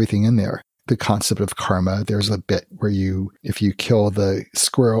I threw everything in there. The concept of karma. There's a bit where if you kill the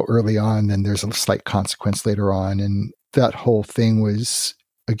squirrel early on, then there's a slight consequence later on. And that whole thing was,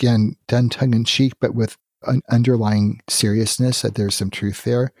 again, done tongue in cheek, but with an underlying seriousness that there's some truth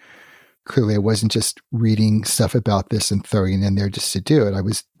there. Clearly, I wasn't just reading stuff about this and throwing it in there just to do it. I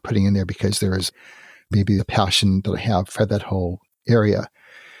was putting in there because there was maybe the passion that I have for that whole area.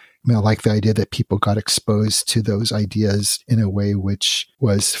 I mean, I like the idea that people got exposed to those ideas in a way which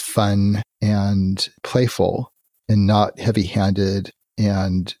was fun and playful and not heavy-handed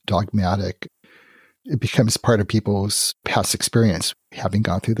and dogmatic. It becomes part of people's past experience, having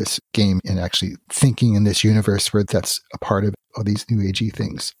gone through this game and actually thinking in this universe where that's a part of all these new agey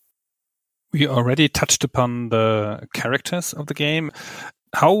things. We already touched upon the characters of the game.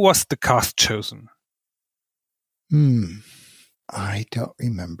 How was the cast chosen? I don't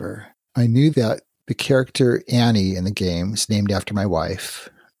remember. I knew that the character Annie in the game is named after my wife.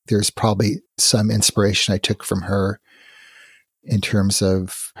 There's probably some inspiration I took from her in terms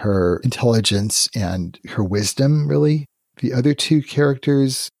of her intelligence and her wisdom, really. The other two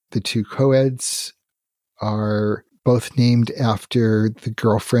characters, the two co-eds, are both named after the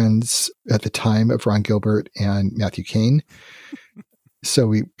girlfriends at the time of Ron Gilbert and Matthew Caine. So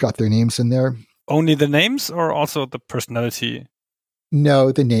we got their names in there. Only the names or also the personality?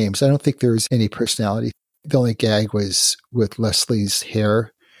 No, the names. I don't think there's any personality. The only gag was with Leslie's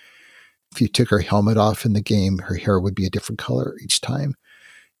hair. If you took her helmet off in the game, her hair would be a different color each time.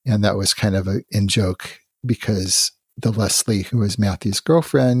 And that was kind of an in-joke because the Leslie, who was Matthew's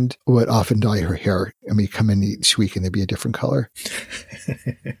girlfriend, would often dye her hair. I mean, come in each week and there'd be a different color.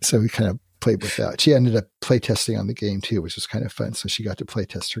 So we kind of played with that. She ended up playtesting on the game too, which was kind of fun. So she got to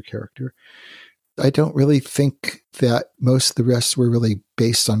playtest her character. I don't really think that most of the rest were really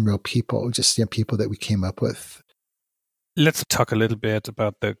based on real people, just people that we came up with. Let's talk a little bit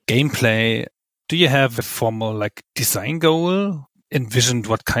about the gameplay. Do you have a formal design goal? Envisioned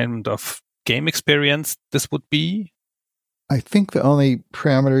what kind of game experience this would be? I think the only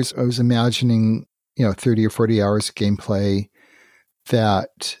parameters I was imagining, 30 or 40 hours of gameplay,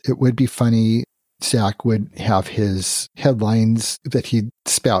 that it would be funny. Zak would have his headlines that he'd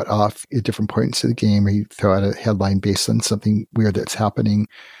spout off at different points of the game, or he'd throw out a headline based on something weird that's happening.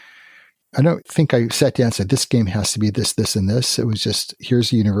 I don't think I sat down and said, this game has to be this, this, and this. It was just, here's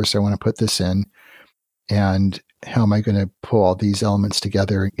the universe I want to put this in, and how am I going to pull all these elements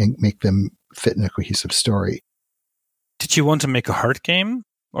together and make them fit in a cohesive story? Did you want to make a hard game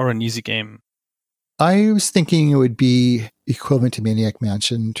or an easy game? I was thinking it would be equivalent to Maniac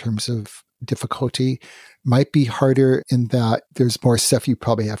Mansion in terms of difficulty. Might be harder in that there's more stuff you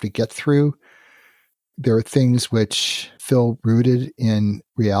probably have to get through. There are things which feel rooted in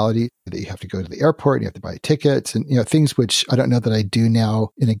reality, that you have to go to the airport, and you have to buy tickets, and things which I don't know that I do now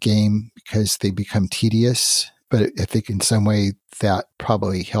in a game because they become tedious. But I think in some way that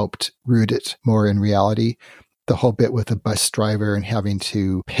probably helped root it more in reality. The whole bit with the bus driver and having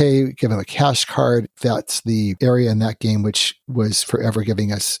to pay, give him a cash card, that's the area in that game which was forever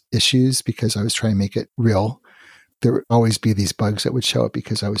giving us issues because I was trying to make it real. There would always be these bugs that would show up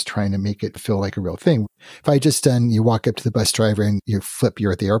because I was trying to make it feel like a real thing. If I just done, you walk up to the bus driver and you're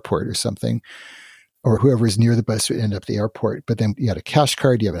at the airport or something, or whoever's near the bus would end up at the airport. But then you had a cash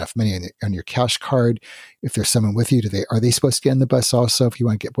card, you have enough money on your cash card. If there's someone with you, are they supposed to get in the bus also if you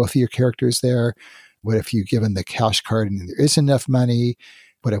want to get both of your characters there? What if you give them the cash card and there isn't enough money?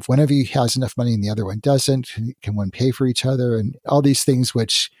 What if one of you has enough money and the other one doesn't? Can one pay for each other? And all these things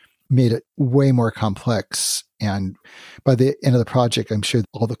which made it way more complex. And by the end of the project, I'm sure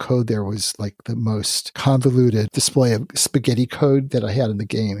all the code there was like the most convoluted display of spaghetti code that I had in the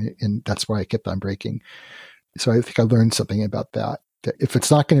game. And that's why I kept on breaking. So I think I learned something about that if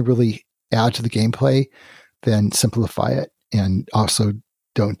it's not going to really add to the gameplay, then simplify it. And also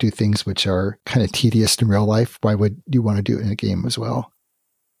don't do things which are kind of tedious in real life. Why would you want to do it in a game as well?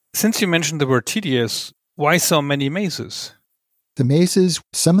 Since you mentioned the word tedious, why so many mazes? The mazes,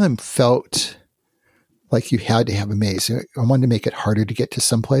 some of them felt like you had to have a maze. I wanted to make it harder to get to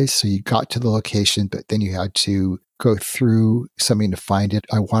someplace. So you got to the location, but then you had to go through something to find it.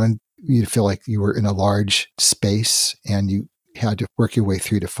 I wanted you to feel like you were in a large space and you had to work your way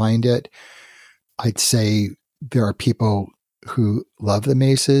through to find it. I'd say there are people who love the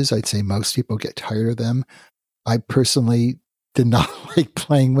mazes. I'd say most people get tired of them. I personally did not like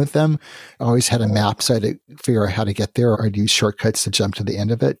playing with them. I always had a map, so I had to figure out how to get there, or I'd use shortcuts to jump to the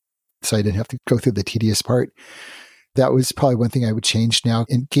end of it, so I didn't have to go through the tedious part. That was probably one thing I would change now.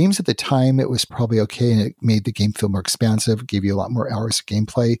 In games at the time, it was probably okay, and it made the game feel more expansive, gave you a lot more hours of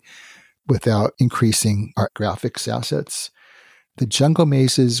gameplay without increasing our graphics assets. The jungle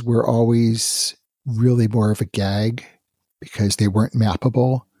mazes were always really more of a gag because they weren't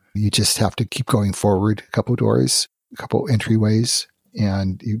mappable. You just have to keep going forward a couple doors, a couple entryways,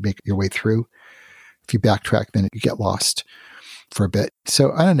 and you make your way through. If you backtrack, then you get lost for a bit.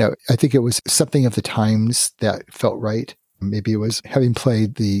 So I don't know. I think it was something of the times that felt right. Maybe it was having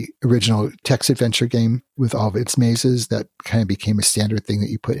played the original text adventure game with all of its mazes that kind of became a standard thing that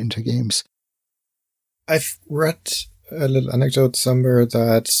you put into games. I've read a little anecdote somewhere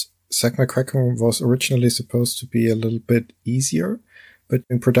that Zak McKracken was originally supposed to be a little bit easier, but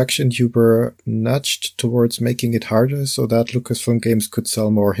in production you were nudged towards making it harder so that Lucasfilm Games could sell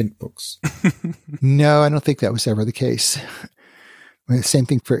more hint books. No, I don't think that was ever the case. Same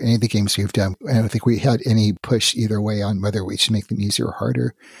thing for any of the games we've done. I don't think we had any push either way on whether we should make them easier or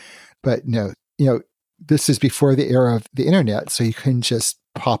harder. But no, this is before the era of the internet, so you couldn't just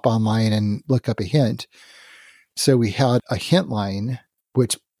pop online and look up a hint. So we had a hint line,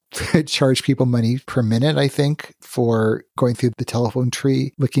 which charged people money per minute, I think, for going through the telephone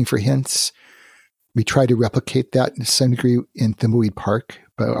tree looking for hints. We tried to replicate that to some degree in Thimbleweed Park,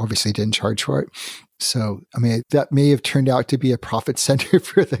 but obviously didn't charge for it. So, I mean, that may have turned out to be a profit center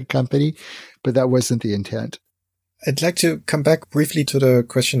for the company, but that wasn't the intent. I'd like to come back briefly to the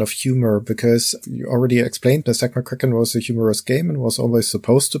question of humor, because you already explained that Zak McKracken was a humorous game and was always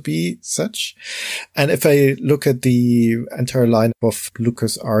supposed to be such. And if I look at the entire line of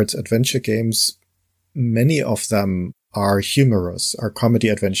LucasArts adventure games, many of them are humorous, are comedy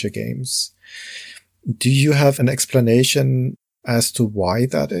adventure games. Do you have an explanation as to why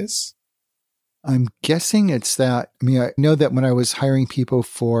that is? I'm guessing it's that, I know that when I was hiring people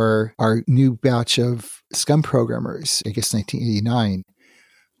for our new batch of Scum programmers, I guess 1989,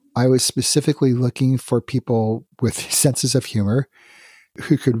 I was specifically looking for people with senses of humor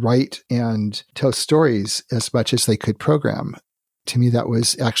who could write and tell stories as much as they could program. To me, that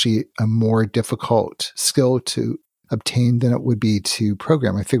was actually a more difficult skill to obtain than it would be to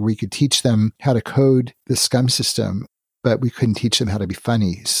program. I figured we could teach them how to code the Scum system, but we couldn't teach them how to be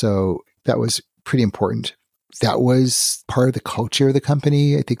funny. So that was pretty important. That was part of the culture of the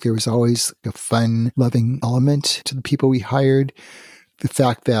company. I think there was always a fun, loving element to the people we hired. The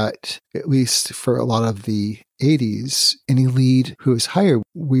fact that, at least for a lot of the 80s, any lead who was hired,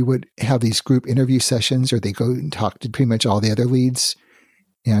 we would have these group interview sessions, or they go and talk to pretty much all the other leads,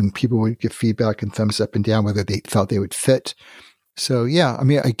 and people would give feedback and thumbs up and down whether they felt they would fit. So yeah,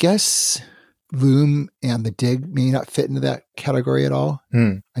 I guess Loom and the Dig may not fit into that category at all.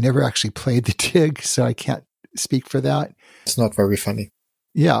 I never actually played the Dig, so I can't speak for that. It's not very funny.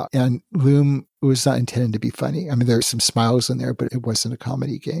 Yeah, and Loom was not intended to be funny. There's some smiles in there, but it wasn't a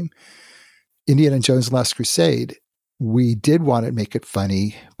comedy game. Indiana Jones and Last Crusade, we did want to make it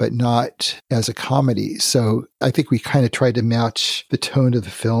funny, but not as a comedy. So I think we kind of tried to match the tone of the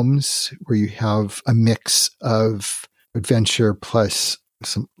films, where you have a mix of adventure plus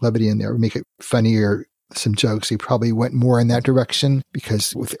some levity in there, make it funnier, some jokes. We probably went more in that direction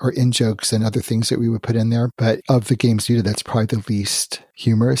because with our in-jokes and other things that we would put in there. But of the games we did, that's probably the least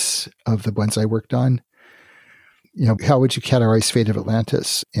humorous of the ones I worked on. How would you categorize Fate of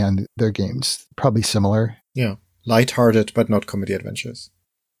Atlantis and their games? Probably similar. Yeah. Lighthearted, but not comedy adventures.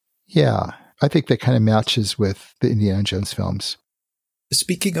 Yeah. I think that kind of matches with the Indiana Jones films.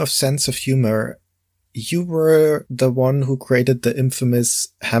 Speaking of sense of humor, you were the one who created the infamous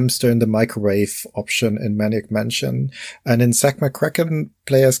hamster in the microwave option in Maniac Mansion. And in Zak McKracken,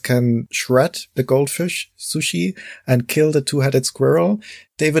 players can shred the goldfish sushi and kill the two-headed squirrel.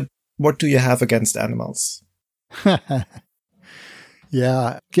 David, what do you have against animals?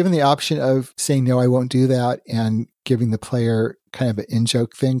 Yeah. Given the option of saying, no, I won't do that, and giving the player kind of an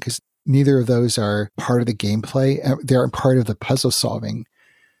in-joke thing, because neither of those are part of the gameplay. They're part of the puzzle solving.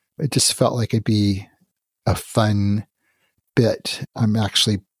 It just felt like it'd be a fun bit. I'm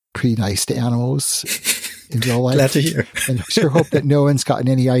actually pretty nice to animals in real life. Glad to hear. And I sure hope that no one's gotten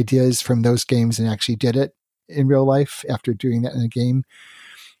any ideas from those games and actually did it in real life after doing that in a game.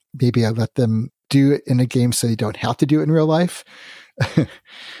 Maybe I let them do it in a game so they don't have to do it in real life.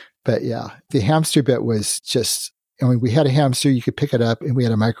 But yeah, the hamster bit was just, we had a hamster, you could pick it up, and we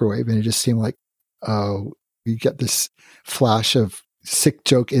had a microwave, and it just seemed like, oh, you get this flash of sick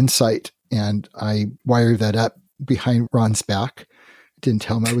joke insight. And I wired that up behind Ron's back. Didn't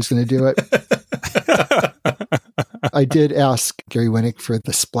tell him I was going to do it. I did ask Gary Winnick for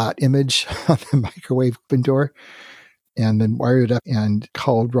the splat image on the microwave open door, and then wired it up and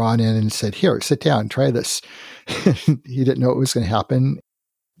called Ron in and said, "Here, sit down, try this." He didn't know what was going to happen.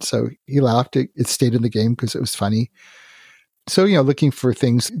 So he laughed. It stayed in the game because it was funny. So, looking for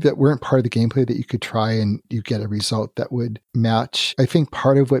things that weren't part of the gameplay that you could try and you get a result that would match. I think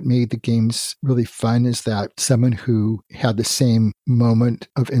part of what made the games really fun is that someone who had the same moment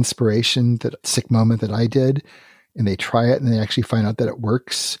of inspiration, that sick moment that I did, and they try it and they actually find out that it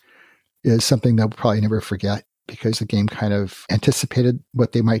works, is something they'll probably never forget because the game kind of anticipated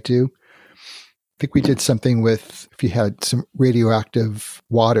what they might do. I think we did something with, if you had some radioactive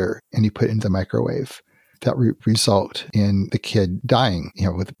water and you put it into the microwave, that would result in the kid dying,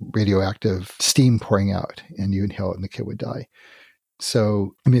 with radioactive steam pouring out, and you inhale it and the kid would die.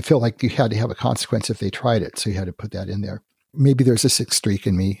 So, I feel like you had to have a consequence if they tried it. So you had to put that in there. Maybe there's a sick streak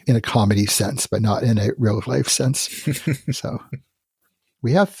in me in a comedy sense, but not in a real life sense. So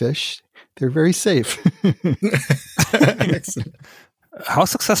we have fish. They're very safe. Excellent. How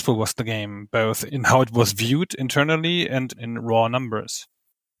successful was the game, both in how it was viewed internally and in raw numbers?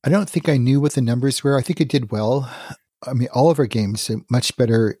 I don't think I knew what the numbers were. I think it did well. All of our games did much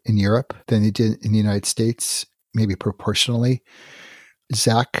better in Europe than they did in the United States, maybe proportionally.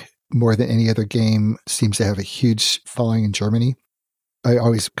 Zak, more than any other game, seems to have a huge following in Germany. I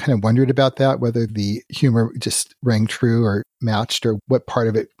always kind of wondered about that, whether the humor just rang true or matched, or what part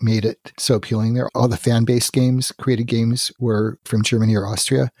of it made it so appealing there. All the fan-based games, created games, were from Germany or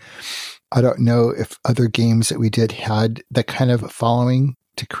Austria. I don't know if other games that we did had that kind of following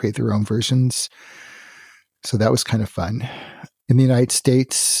to create their own versions. So that was kind of fun. In the United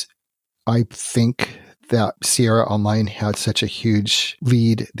States, I think that Sierra Online had such a huge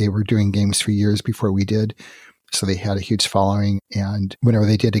lead. They were doing games for years before we did. So they had a huge following. And whenever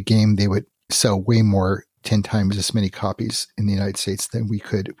they did a game, they would sell way more, 10 times as many copies in the United States than we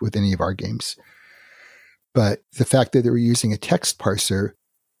could with any of our games. But the fact that they were using a text parser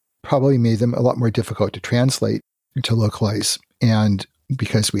probably made them a lot more difficult to translate, to localize. And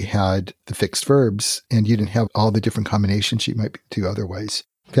because we had the fixed verbs and you didn't have all the different combinations you might do otherwise,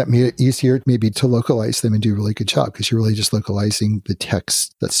 that made it easier maybe to localize them and do a really good job, because you're really just localizing the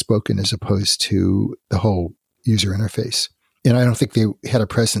text that's spoken as opposed to the whole user interface. And I don't think they had a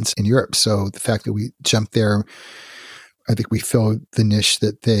presence in Europe. So the fact that we jumped there, I think we filled the niche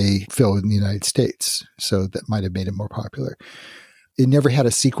that they filled in the United States. So that might have made it more popular. It never had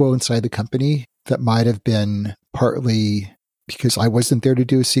a sequel inside the company. That might have been partly because I wasn't there to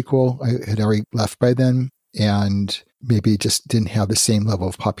do a sequel. I had already left by then, and maybe it just didn't have the same level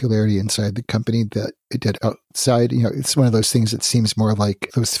of popularity inside the company that it did outside. It's one of those things that seems more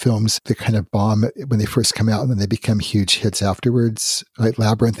like those films that kind of bomb when they first come out and then they become huge hits afterwards. Like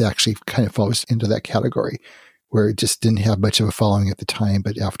Labyrinth actually kind of falls into that category, where it just didn't have much of a following at the time,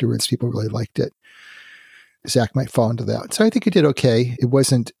 but afterwards people really liked it. Zak might fall into that. So I think it did okay. It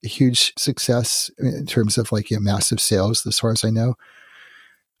wasn't a huge success in terms of massive sales, as far as I know.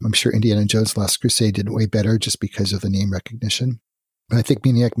 I'm sure Indiana Jones Last Crusade did way better just because of the name recognition. But I think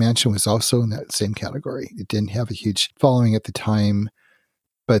Maniac Mansion was also in that same category. It didn't have a huge following at the time,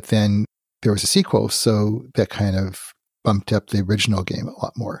 but then there was a sequel, so that kind of bumped up the original game a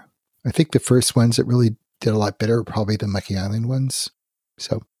lot more. I think the first ones that really did a lot better were probably the Monkey Island ones.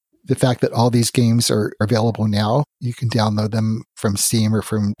 So the fact that all these games are available now, you can download them from Steam or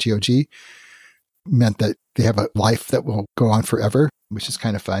from GOG, meant that they have a life that will go on forever, which is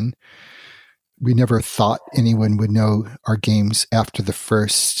kind of fun. We never thought anyone would know our games after the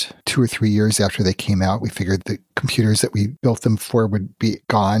first 2 or 3 years after they came out. We figured the computers that we built them for would be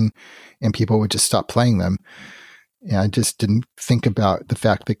gone and people would just stop playing them. And I just didn't think about the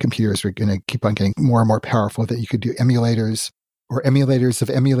fact that computers were going to keep on getting more and more powerful, that you could do emulators or emulators of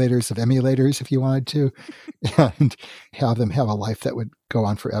emulators of emulators if you wanted to, and have them have a life that would go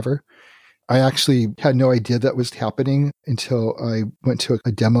on forever. I actually had no idea that was happening until I went to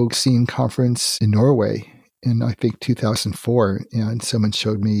a demo scene conference in Norway in, I think, 2004. And someone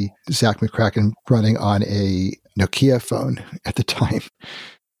showed me Zak McKracken running on a Nokia phone at the time.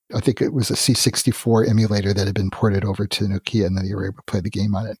 I think it was a C64 emulator that had been ported over to Nokia, and then you were able to play the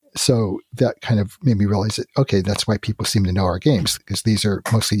game on it. So that kind of made me realize that, okay, that's why people seem to know our games, because these are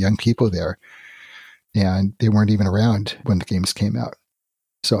mostly young people there, and they weren't even around when the games came out.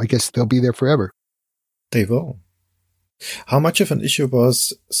 So I guess they'll be there forever. They will. How much of an issue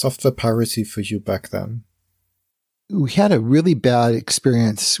was software piracy for you back then? We had a really bad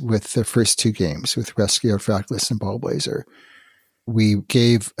experience with the first 2 games, with Rescue of Fractalus and Ballblazer. We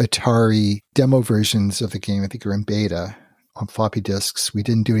gave Atari demo versions of the game, I think they were in beta, on floppy disks. We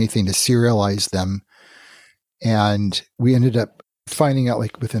didn't do anything to serialize them. And we ended up finding out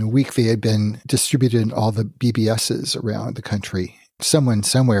like within a week they had been distributed in all the BBSs around the country. Someone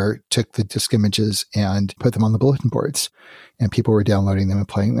somewhere took the disk images and put them on the bulletin boards, and people were downloading them and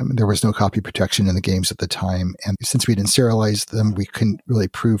playing them. There was no copy protection in the games at the time. And since we didn't serialize them, we couldn't really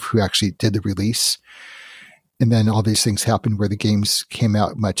prove who actually did the release. And then all these things happened where the games came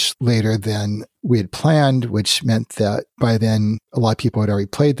out much later than we had planned, which meant that by then a lot of people had already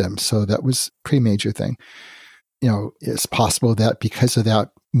played them. So that was a pretty major thing. It's possible that because of that,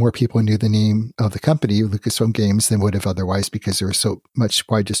 more people knew the name of the company, Lucasfilm Games, than would have otherwise because there was so much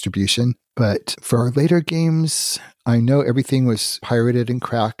wide distribution. But for our later games, I know everything was pirated and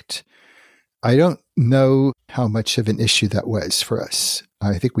cracked. I don't know how much of an issue that was for us.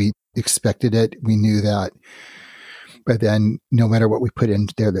 I think we expected it. We knew that. But then no matter what we put in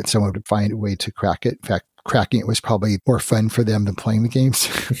there, that someone would find a way to crack it. In fact, cracking it was probably more fun for them than playing the games.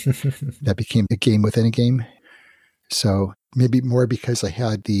 That became a game within a game. So maybe more because I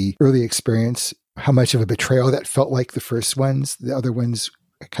had the early experience, how much of a betrayal that felt like the first ones. The other ones,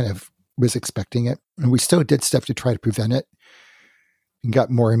 I kind of was expecting it. And we still did stuff to try to prevent it and got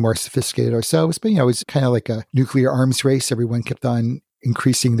more and more sophisticated ourselves. But, it was kind of like a nuclear arms race. Everyone kept on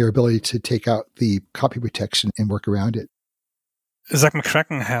increasing their ability to take out the copy protection and work around it. Zak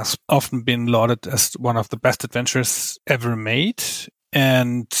McKracken has often been lauded as one of the best adventures ever made.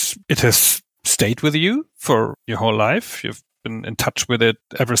 And it has stayed with you for your whole life. You've been in touch with it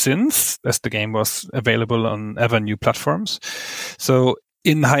ever since, as the game was available on ever new platforms. So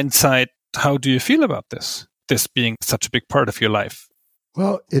in hindsight, how do you feel about this being such a big part of your life?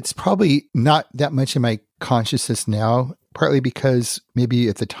 Well, it's probably not that much in my consciousness now, partly because maybe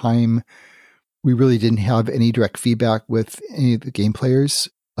at the time we really didn't have any direct feedback with any of the game players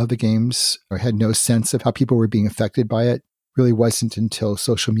of the games, or had no sense of how people were being affected by it. Really wasn't until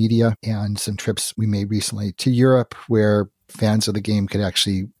social media and some trips we made recently to Europe where fans of the game could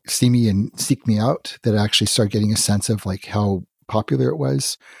actually see me and seek me out that I actually started getting a sense of like how popular it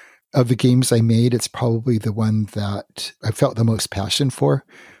was. Of the games I made, it's probably the one that I felt the most passion for,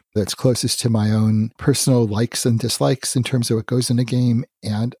 that's closest to my own personal likes and dislikes in terms of what goes in a game,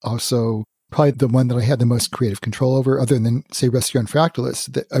 and also probably the one that I had the most creative control over, other than, say, Rescue on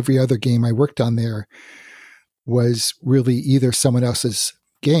Fractalus. That every other game I worked on there was really either someone else's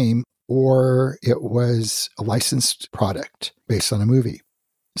game or it was a licensed product based on a movie.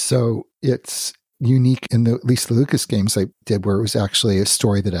 So it's unique in at least the Lucas games I did, where it was actually a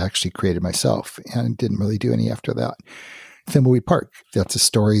story that I actually created myself and didn't really do any after that. Thimbleweed Park, that's a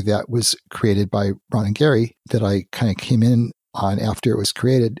story that was created by Ron and Gary that I kind of came in on after it was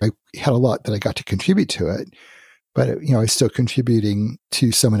created. I had a lot that I got to contribute to it, but I was still contributing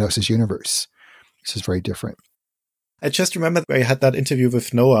to someone else's universe, which is very different. I just remember I had that interview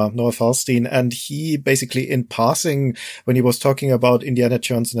with Noah Falstein, and he basically in passing, when he was talking about Indiana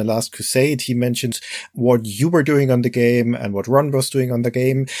Jones and the Last Crusade, he mentioned what you were doing on the game and what Ron was doing on the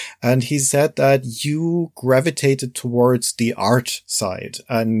game. And he said that you gravitated towards the art side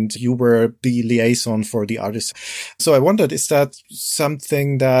and you were the liaison for the artists. So I wondered, is that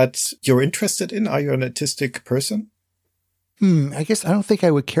something that you're interested in? Are you an artistic person? I guess I don't think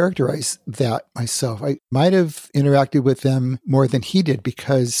I would characterize that myself. I might have interacted with them more than he did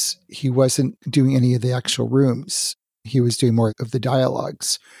because he wasn't doing any of the actual rooms. He was doing more of the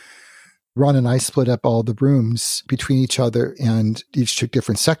dialogues. Ron and I split up all the rooms between each other and each took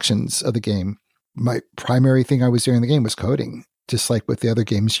different sections of the game. My primary thing I was doing in the game was coding. Just like with the other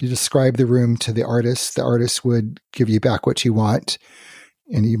games, you describe the room to the artist. The artist would give you back what you want,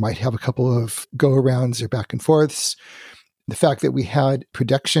 and you might have a couple of go-arounds or back and forths. The fact that we had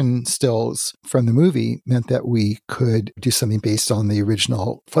production stills from the movie meant that we could do something based on the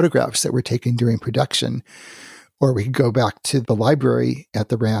original photographs that were taken during production. Or we could go back to the library at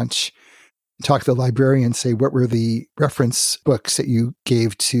the ranch, talk to the librarian and say, what were the reference books that you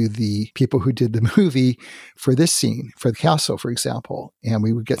gave to the people who did the movie for this scene, for the castle, for example? And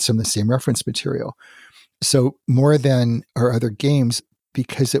we would get some of the same reference material. So more than our other games,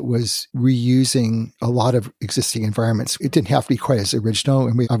 because it was reusing a lot of existing environments, it didn't have to be quite as original,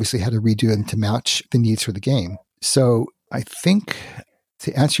 and we obviously had to redo them to match the needs for the game. So I think,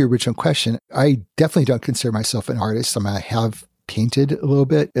 to answer your original question, I definitely don't consider myself an artist. I have painted a little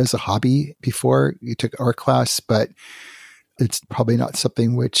bit as a hobby before. You took art class, but it's probably not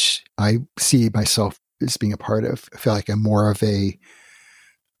something which I see myself as being a part of. I feel like I'm more of a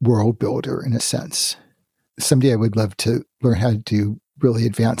world builder in a sense. Someday I would love to learn how to do really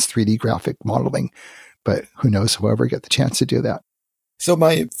advanced 3D graphic modeling, but who knows if we'll ever get the chance to do that. So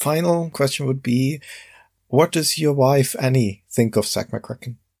my final question would be, what does your wife, Annie, think of Zak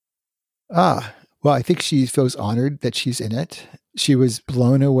McKracken? Well, I think she feels honored that she's in it. She was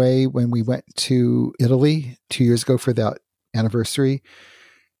blown away when we went to Italy 2 years ago for that anniversary,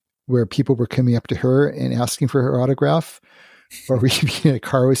 where people were coming up to her and asking for her autograph. Or we could be in a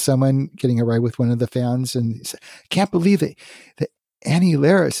car with someone getting a ride with one of the fans and said, I can't believe it, that Annie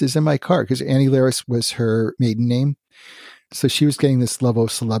Laris is in my car, because Annie Laris was her maiden name. So she was getting this level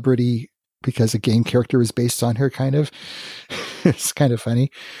of celebrity because a game character was based on her, kind of. It's kind of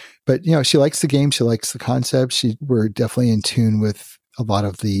funny. But, she likes the game. She likes the concept. We're definitely in tune with a lot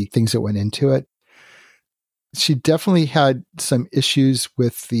of the things that went into it. She definitely had some issues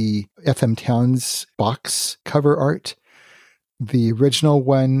with the FM Towns box cover art. The original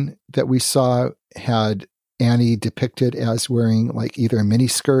one that we saw had Annie depicted as wearing like either a mini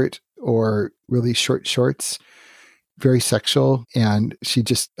skirt or really short shorts, very sexual, and she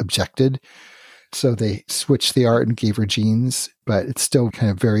just objected. So they switched the art and gave her jeans, but it's still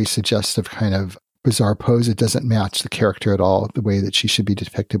kind of very suggestive, kind of bizarre pose. It doesn't match the character at all, the way that she should be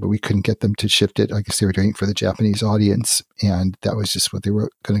depicted, but we couldn't get them to shift it. I guess they were doing it for the Japanese audience, and that was just what they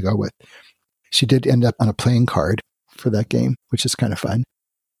were going to go with. She did end up on a playing card for that game, which is kind of fun.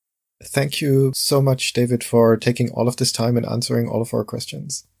 Thank you so much, David, for taking all of this time and answering all of our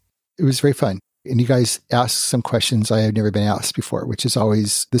questions. It was very fun. And you guys asked some questions I have never been asked before, which is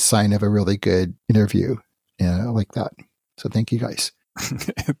always the sign of a really good interview. And I like that. So thank you guys.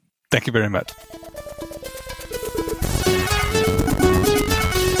 Thank you very much.